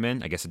take them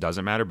in. I guess it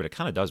doesn't matter, but it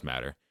kind of does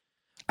matter.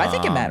 I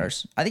think it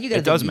matters. I think you got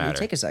to. It does matter.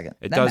 Take a second.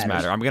 It does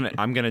matter. I'm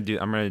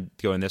gonna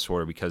go in this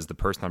order because the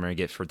person I'm gonna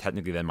get for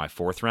technically then my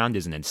 4th round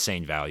is an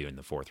insane value in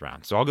the 4th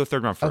round. So I'll go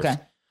 3rd round first. Okay.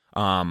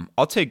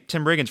 I'll take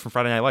Tim Riggins from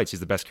Friday Night Lights. He's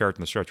the best character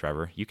in the show,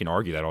 Trevor. You can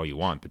argue that all you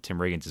want, but Tim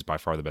Riggins is by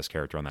far the best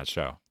character on that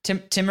show.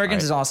 Tim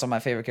Riggins is also my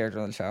favorite character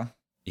on the show.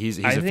 He's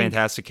a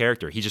fantastic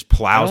character. He just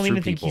plows through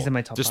people. Think he's in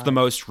my top just 5. The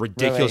most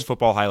ridiculous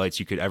football highlights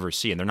you could ever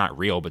see, and they're not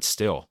real, but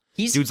still.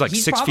 Dude's like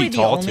he's 6 feet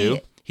tall too.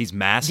 He's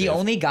massive. The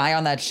only guy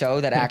on that show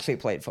that actually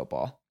played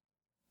football.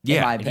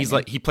 Yeah,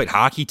 he played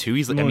hockey too.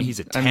 He's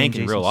a tank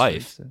in real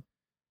life.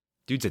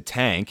 Dude's a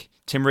tank.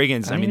 Tim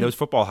Riggins, I mean, those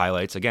football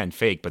highlights, again,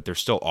 fake, but they're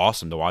still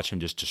awesome to watch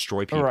him just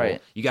destroy people.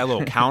 Right. You got a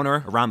little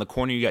counter around the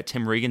corner. You got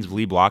Tim Riggins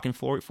lead blocking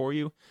for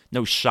you.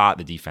 No shot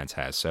the defense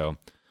has. So,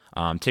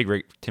 Tim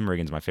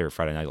Riggins, my favorite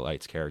Friday Night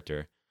Lights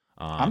character.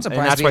 I'm surprised.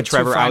 And that's why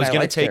Trevor. I was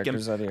going to take him.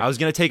 I was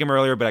going to take him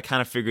earlier, but I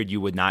kind of figured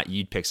you would not.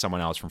 You'd pick someone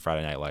else from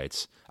Friday Night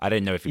Lights. I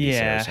didn't know if it'd be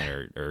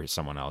Saracen or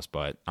someone else,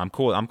 but I'm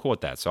cool. I'm cool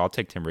with that. So I'll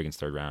take Tim Riggins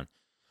 3rd round.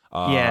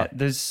 Yeah,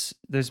 there's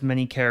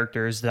many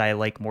characters that I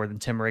like more than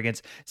Tim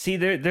Riggins. See,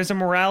 there's a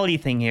morality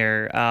thing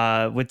here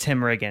with Tim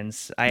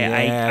Riggins.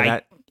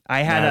 I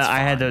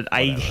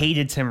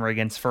hated Tim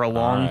Riggins for a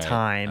long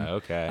time.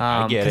 Okay,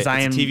 I get it. It's a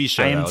TV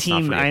show.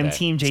 I am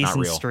team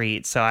Jason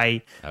Street, so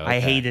I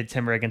hated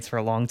Tim Riggins for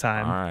a long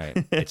time. All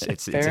right, it's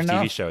a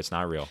TV show. It's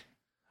not real.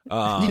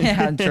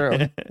 Yeah, true.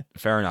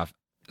 Fair enough.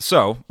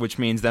 So, which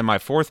means then my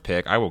 4th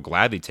pick, I will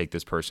gladly take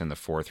this person in the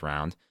 4th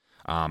round.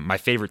 My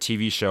favorite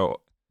TV show,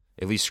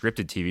 at least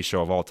scripted TV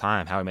show of all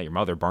time, How I Met Your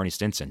Mother, Barney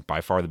Stinson,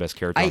 by far the best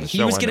character on the show.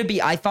 He was going to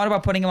be, I thought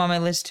about putting him on my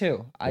list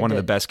too. One of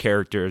the best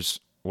characters,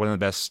 one of the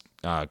best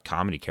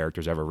comedy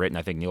characters ever written.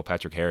 I think Neil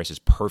Patrick Harris is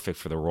perfect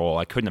for the role.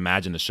 I couldn't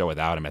imagine the show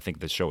without him. I think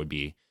the show would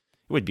be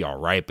all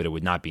right, but it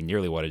would not be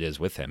nearly what it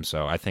is with him.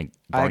 So I think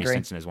Barney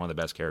Stinson is one of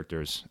the best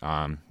characters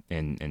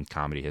in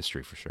comedy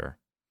history for sure.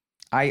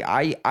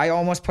 I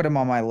almost put him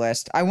on my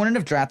list. I wouldn't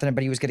have drafted him,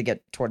 but he was going to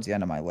get towards the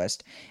end of my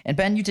list. And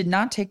Ben, you did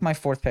not take my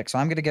 4th pick, so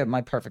I'm going to get my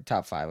perfect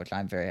top 5, which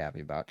I'm very happy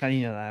about. How do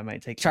you know that I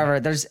might take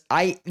Trevor?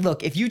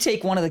 Look, if you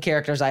take one of the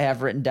characters I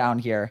have written down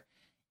here,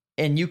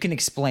 and you can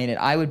explain it,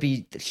 I would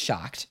be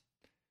shocked.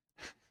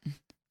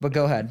 But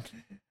go ahead.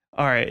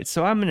 All right,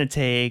 so I'm gonna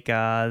take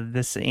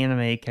this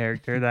anime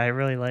character that I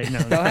really like. No,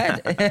 go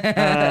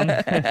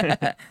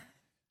ahead.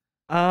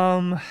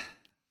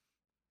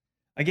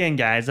 Again,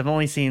 guys, I've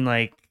only seen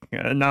not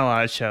a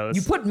lot of shows.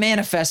 You put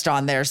Manifest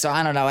on there, so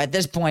I don't know. At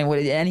this point,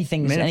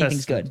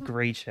 anything's good.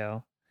 Great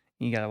show.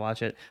 You gotta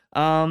watch it.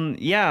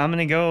 Yeah, I'm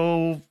gonna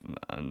go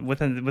with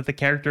the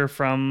character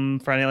from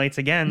Friday Night Lights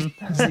again.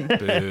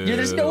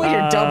 There's no way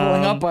you're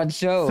doubling up on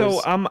shows.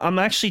 So I'm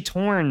actually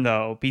torn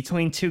though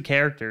between 2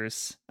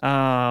 characters.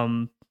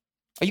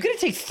 Are you gonna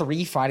take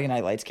 3 Friday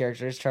Night Lights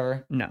characters,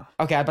 Trevor? No.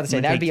 Okay, I'm about to say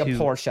that'd be a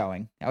poor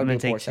showing. That would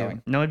be a poor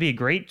showing. No, it'd be a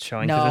great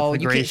showing. No, it's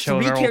the you greatest show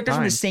of 3 all characters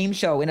time. from the same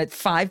show in a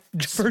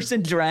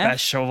 5-person draft.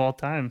 Best show of all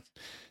time.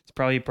 It's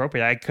probably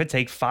appropriate. I could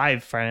take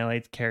 5 Friday Night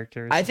Lights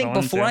characters. I think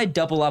before I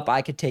double up,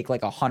 I could take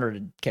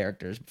 100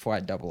 characters before I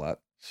double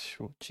up.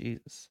 Oh,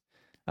 Jesus.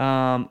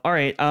 All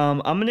right. I'm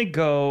gonna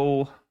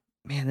go.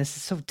 Man, this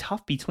is so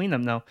tough between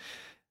them though.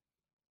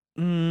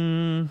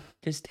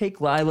 Just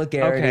take Lila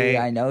Garrity. Okay.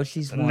 I know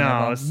she's one of them.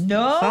 No, it's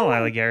not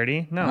Lila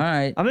Garrity. No. All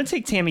right. I'm gonna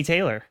take Tammy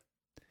Taylor.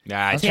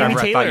 Nah, Tammy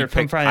Taylor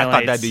from Friday Night Lights. I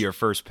thought that'd be your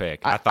first pick.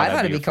 I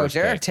thought it'd be Coach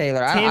Eric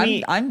Taylor.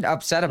 I'm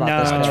upset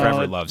about this.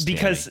 Trevor loves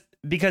Tammy.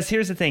 Because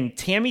here's the thing.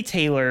 Tammy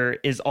Taylor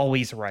is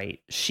always right.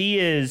 She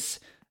is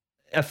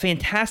a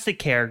fantastic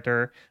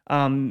character.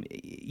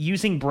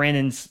 Using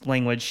Brandon's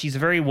language, she's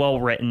very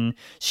well written.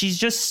 She's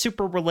just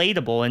super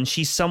relatable, and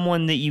she's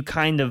someone that you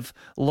kind of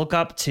look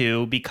up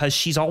to because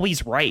she's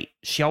always right.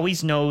 She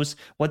always knows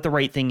what the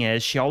right thing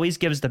is. She always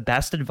gives the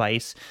best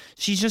advice.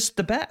 She's just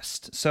the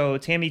best. So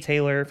Tammy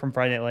Taylor from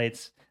Friday Night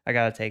Lights, I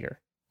gotta take her.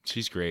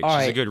 She's great.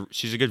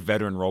 She's a good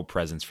veteran role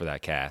presence for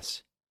that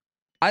cast.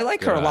 I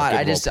like her a lot.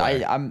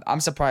 I'm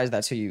surprised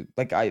that's who you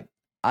like.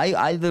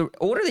 the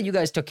order that you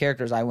guys took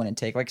characters, I wouldn't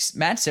take. Like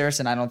Matt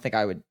Saracen, I don't think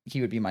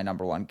he would be my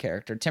number one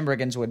character. Tim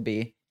Riggins would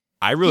be.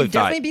 I really He'd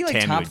thought definitely be like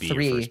Tammy top would be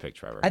 3. your first pick,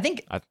 Trevor. I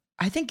think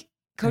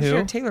Coach Who?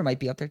 Jared Taylor might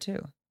be up there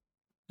too.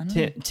 I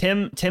don't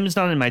know. Tim's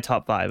not in my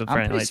top 5 of I'm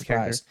Friday Night pretty Lights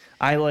characters.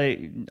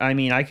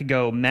 surprised. I could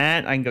go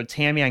Matt, I can go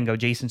Tammy, I can go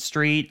Jason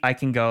Street, I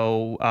can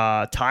go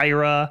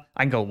Tyra,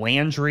 I can go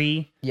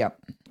Landry, Yep.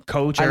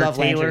 Coach I Eric love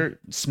Taylor, Landry.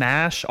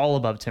 Smash, all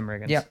above Tim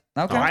Riggins. Yep.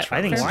 Okay.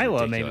 I think Fair.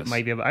 Lila Ridiculous.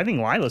 might be. I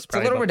think Lila's It's a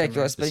probably little above Tim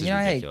ridiculous, Riggins. but This you is know,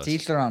 ridiculous. hey, to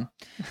each their own.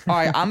 All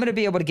right, I'm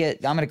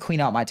gonna clean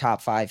out my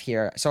top 5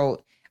 here.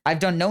 So I've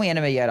done no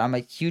anime yet. I'm a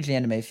huge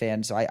anime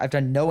fan, so I've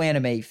done no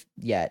anime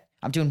yet.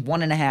 I'm doing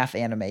 1.5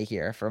 anime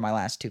here for my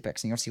last 2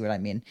 picks, and you'll see what I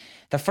mean.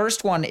 The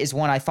first one is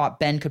one I thought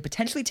Ben could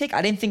potentially take.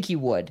 I didn't think he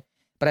would,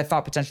 but I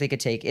thought potentially he could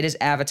take. It is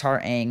Avatar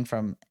Aang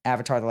from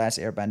Avatar: The Last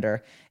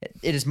Airbender.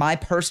 It is my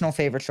personal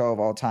favorite show of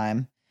all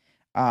time.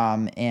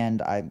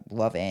 And I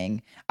love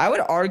Aang. I would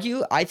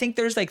argue, I think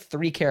there's like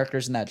 3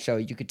 characters in that show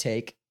you could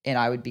take, and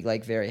I would be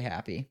like very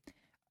happy.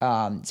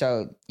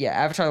 So yeah,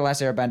 Avatar: The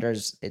Last Airbender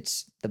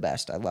it's the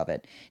best. I love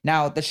it.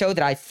 Now, the show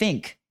that I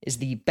think is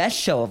the best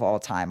show of all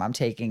time, I'm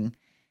taking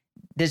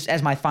this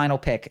as my final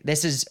pick.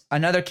 This is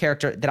another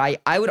character that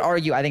I would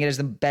argue, I think it is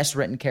the best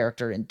written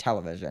character in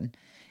television,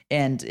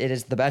 and it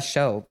is the best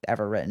show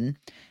ever written.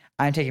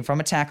 I'm taking from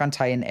Attack on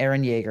Titan,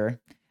 Eren Yeager.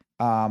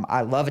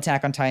 I love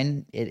Attack on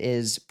Titan. It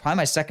is probably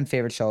my second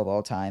favorite show of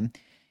all time.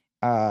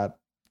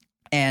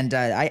 And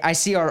I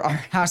see our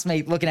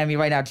housemate looking at me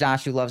right now,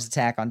 Josh, who loves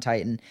Attack on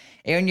Titan.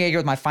 Eren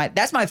Yeager with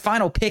that's my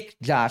final pick,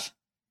 Josh.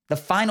 The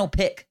final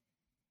pick.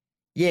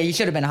 Yeah, you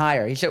should have been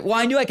higher. Well,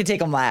 I knew I could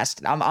take him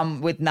last. I'm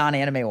with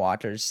non-anime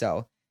watchers,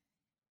 so.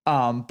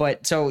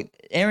 But so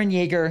Eren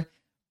Yeager,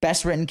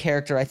 best written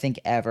character I think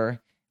ever.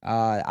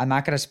 I'm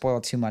not gonna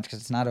spoil too much because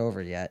it's not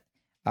over yet.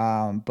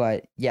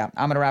 But yeah,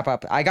 I'm gonna wrap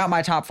up. I got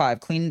my top 5,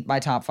 cleaned my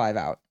top 5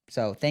 out.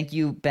 So thank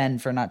you, Ben,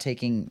 for not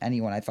taking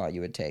anyone I thought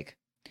you would take.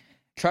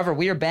 Trevor,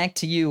 we are back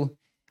to you.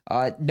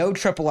 No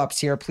triple ups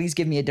here. Please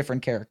give me a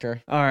different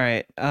character. All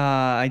right,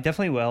 I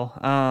definitely will.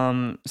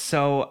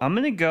 So I'm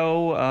gonna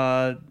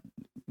go.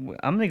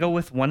 I'm gonna go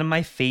with one of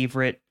my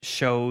favorite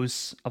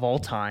shows of all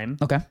time.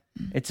 Okay.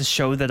 It's a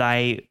show that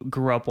I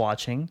grew up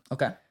watching.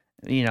 Okay.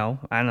 You know,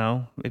 I don't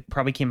know. It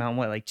probably came out in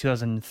like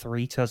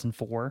 2003,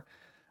 2004.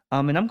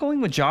 And I'm going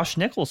with Josh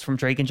Nichols from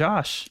Drake and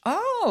Josh.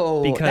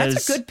 Oh, Because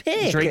that's a good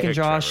pick. Drake and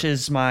Josh Trevor.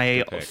 is my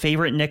Good pick.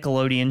 favorite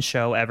Nickelodeon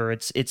show ever.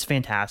 It's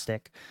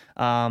fantastic.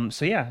 So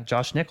yeah,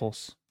 Josh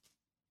Nichols.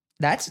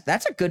 That's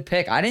a good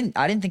pick. I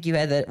didn't think you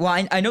had that.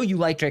 Well, I know you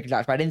like Drake and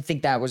Josh, but I didn't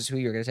think that was who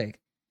you were gonna take.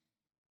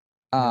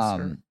 Yes,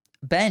 sir.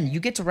 Ben, you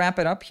get to wrap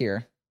it up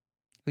here.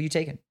 Who you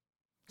taking?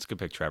 It's a good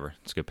pick, Trevor.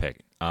 It's a good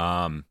pick.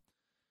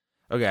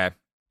 Okay.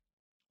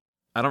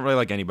 I don't really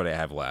like anybody I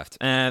have left,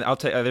 and I'll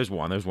take. There's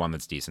one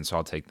that's decent, so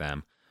I'll take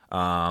them.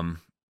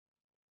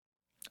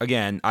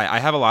 Again, I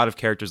have a lot of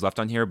characters left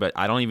on here, but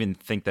I don't even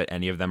think that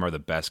any of them are the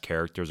best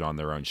characters on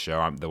their own show.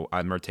 I'm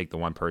gonna take the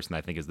one person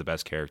I think is the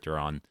best character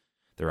on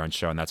their own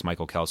show, and that's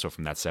Michael Kelso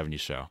from That 70s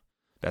Show.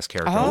 Best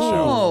character on the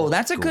show. Oh,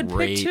 that's a good pick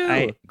Great- too.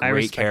 I Great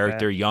respect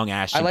character, that. young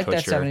Ashton I like Kutcher.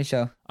 that 70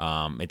 show.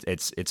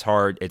 It's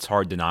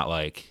hard to not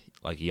like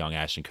a young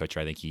Ashton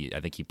Kutcher. I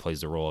think he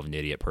plays the role of an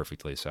idiot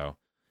perfectly. So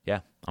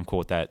yeah, I'm cool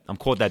with that. I'm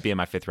cool with that being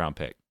my 5th round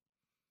pick.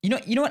 You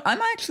know what?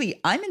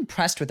 I'm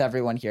impressed with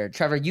everyone here.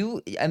 Trevor,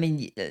 I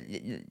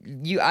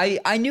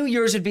knew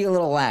yours would be a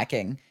little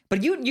lacking,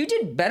 but you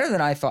did better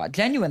than I thought.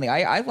 Genuinely,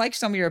 I like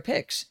some of your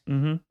picks.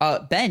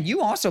 Mm-hmm. Ben,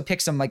 you also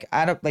picked some like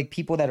out of like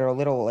people that are a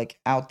little like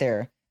out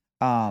there,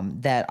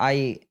 that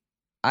I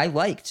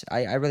liked.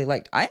 I really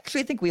liked. I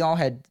actually think we all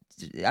had.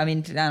 I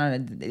mean, I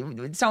don't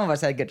know. Some of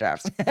us had good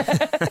drafts.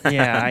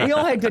 Yeah, we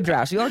all had good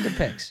drafts. We all had good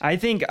picks. I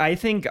think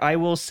I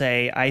will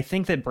say I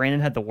think that Brandon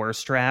had the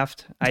worst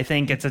draft. I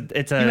think it's a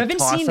You haven't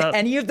seen toss-up.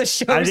 any of the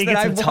shows I think that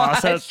it's I've a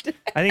toss up. watched.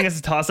 I think it's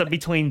a toss up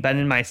between Ben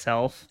and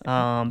myself.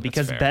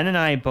 Because fair. Ben and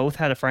I both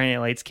had a Friday Night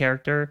Lights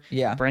character.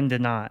 Yeah. Bren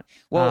did not.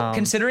 Well,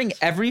 considering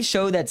every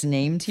show that's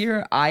named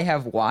here, I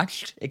have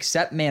watched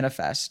except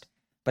Manifest,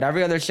 but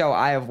every other show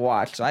I have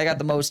watched. So I got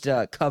the most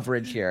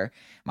coverage here.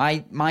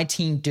 My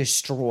team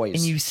destroys.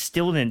 and you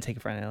still didn't take a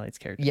Friday Night Lights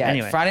character. Yeah,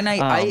 Anyway, Friday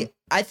night.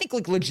 I think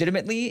like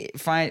legitimately,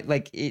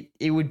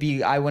 it would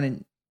be. I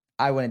wouldn't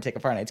take a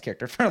Friday Night's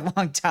character for a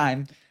long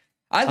time.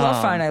 I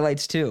love Friday Night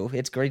Lights too.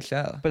 It's a great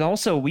show. But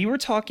also, we were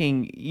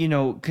talking,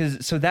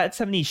 because That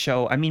 70s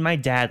Show, I mean, my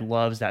dad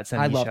loves That 70s Show.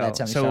 I love That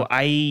 70s so Show.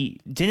 I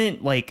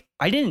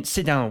didn't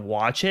sit down and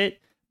watch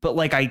it, but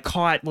like I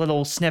caught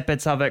little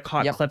snippets of it,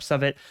 caught Yep. clips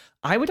of it.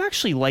 I would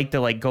actually like to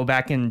like go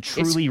back and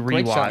truly a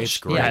great show. rewatch It's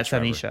great, That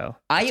Trevor. 70s Show.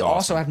 I It's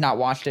also awesome. have not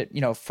watched it,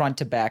 front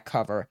to back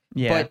cover.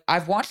 Yeah. But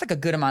I've watched like a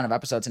good amount of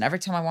episodes, and every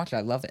time I watch it,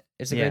 I love it.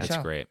 It's a Yeah, great That's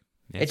show. great.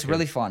 Yeah, It's good.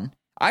 really fun.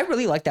 I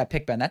really like that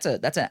pick, Ben. That's an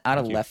out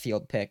of Thank you. left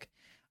field pick.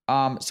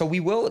 So we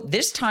will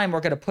this time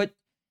we're gonna put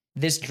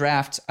this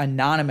draft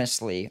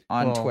anonymously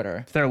on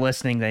Twitter. If they're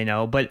listening, they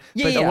know. But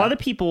Yeah. a lot of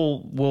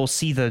people will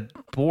see the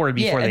board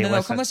before and they then listen.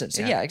 they'll come listen.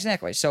 So yeah,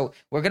 exactly. So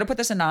we're gonna put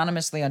this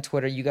anonymously on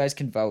Twitter. You guys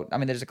can vote. I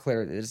mean,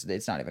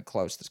 it's not even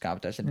close, this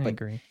competition. I But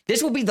agree.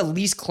 this will be the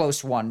least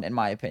close one in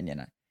my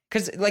opinion.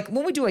 Because like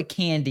when we do a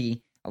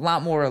candy, a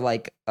lot more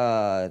like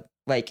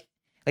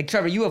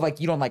Trevor, you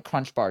don't like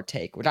Crunch Bar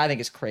take, which I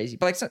think is crazy.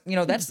 But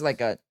that's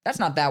that's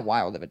not that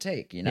wild of a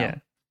take, Yeah.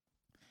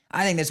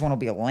 I think this one will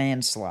be a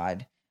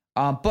landslide.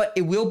 But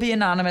it will be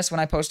anonymous when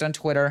I post on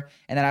Twitter,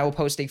 and then I will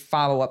post a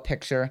follow-up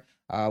picture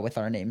with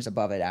our names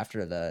above it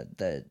after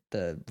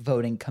the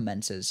voting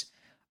commences.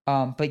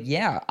 But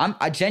yeah,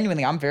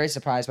 I'm very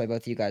surprised by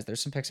both of you guys.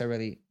 There's some picks I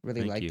really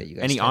like that you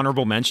guys. Any took.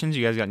 honorable mentions?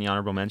 You guys got any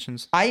honorable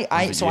mentions? I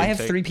have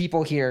 3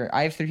 people here.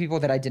 I have 3 people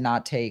that I did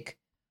not take.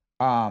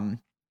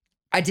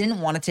 I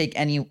didn't want to take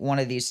any one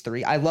of these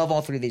 3. I love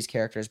all 3 of these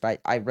characters, but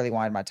I really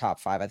wanted my top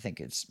 5. I think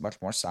it's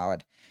much more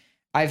solid.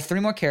 I have 3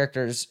 more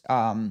characters.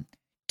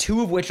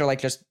 2 of which are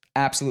like just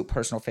absolute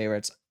personal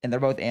favorites, and they're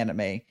both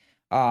anime.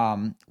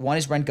 One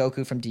is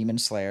Rengoku from Demon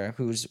Slayer,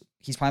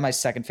 he's probably my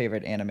second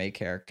favorite anime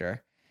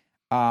character.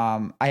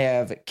 I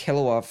have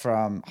Killua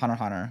from Hunter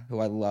x Hunter, who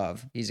I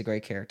love. He's a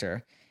great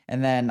character.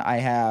 And then I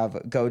have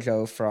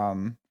Gojo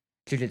from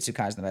Jujutsu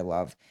Kaisen that I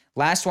love.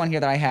 Last one here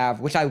that I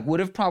have, which I would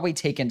have probably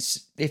taken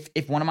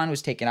if one of mine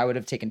was taken, I would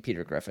have taken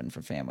Peter Griffin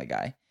from Family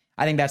Guy.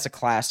 I think that's a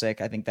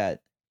classic. I think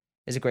that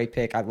is a great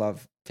pick. I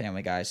love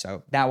Family Guy,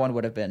 so that one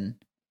would have been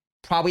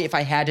probably, if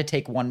I had to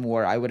take one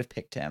more, I would have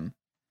picked him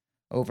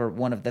over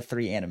one of the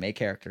 3 anime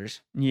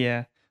characters.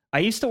 Yeah. I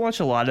used to watch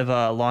a lot of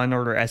Law and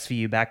Order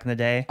SVU back in the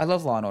day. I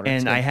love Law and Order.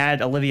 And I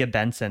had Olivia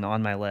Benson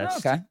on my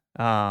list. Oh, okay.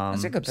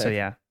 That's a good pick. So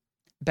yeah.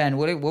 Ben,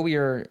 what were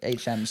your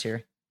HMs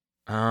here?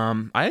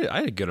 I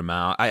had a good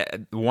amount.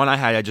 The one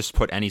I just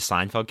put any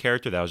Seinfeld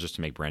character. That was just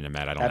to make Brandon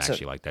mad. I don't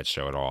actually like that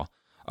show at all.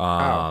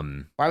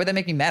 Why would that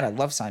make me mad? I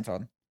love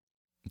Seinfeld.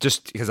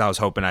 Just because I was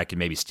hoping I could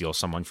maybe steal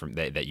someone from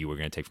that you were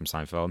going to take from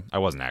Seinfeld. I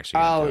wasn't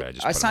actually going to do it. I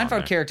just a put him on Seinfeld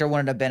there. character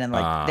wouldn't have been in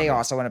they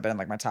also wouldn't have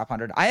been in my top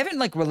 100. I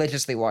haven't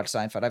religiously watched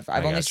Seinfeld.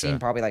 I've only seen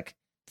probably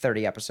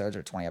 30 episodes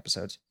or 20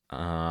 episodes.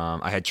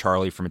 I had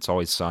Charlie from It's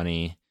Always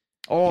Sunny.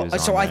 Oh,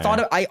 so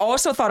I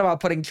also thought about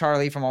putting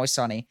Charlie from Always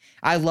Sunny.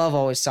 I love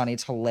Always Sunny.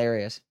 It's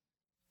hilarious.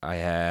 I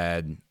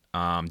had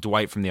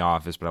Dwight from The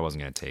Office, but I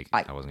wasn't going to take.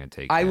 I wasn't going to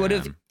take. I would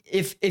have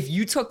if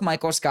you took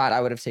Michael Scott, I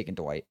would have taken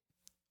Dwight.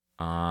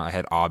 I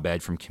had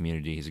Abed from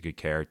Community. He's a good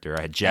character.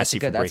 I had Jesse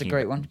that's a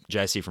great one.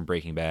 Jesse from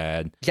Breaking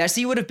Bad.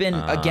 Jesse would have been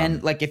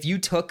again if you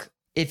took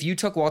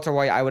Walter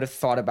White, I would have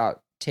thought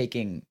about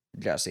taking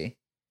Jesse.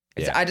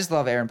 Yeah. I just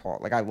love Aaron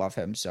Paul. I love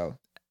him, so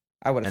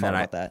I would have thought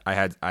about that.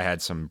 I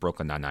had some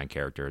Brooklyn Nine-Nine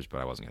characters, but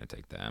I wasn't going to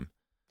take them.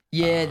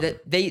 Yeah,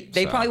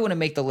 they probably wouldn't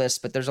make the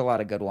list, but there's a lot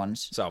of good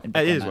ones. So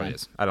it is what it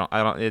is. I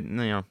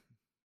don't.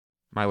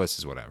 My list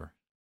is whatever.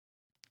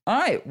 All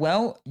right.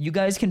 Well, you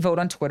guys can vote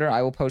on Twitter.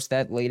 I will post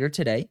that later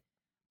today,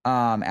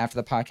 after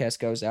the podcast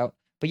goes out.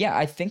 But yeah,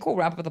 I think we'll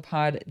wrap up the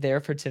pod there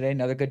for today.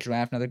 Another good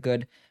draft, another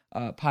good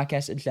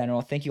podcast in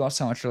general. Thank you all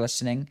so much for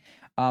listening.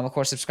 Of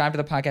course, subscribe to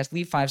the podcast.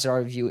 Leave 5-star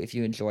review if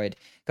you enjoyed.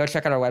 Go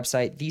check out our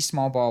website,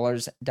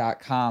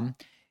 thesmallballers.com.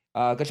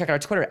 Go check out our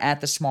Twitter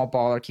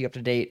 @thesmallballer. Keep up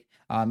to date.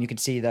 You can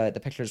see the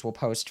pictures we'll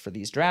post for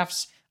these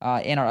drafts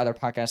and our other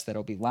podcasts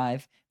that'll be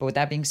live. But with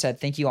that being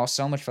said, thank you all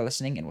so much for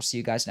listening, and we'll see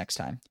you guys next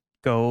time.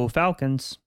 Go Falcons.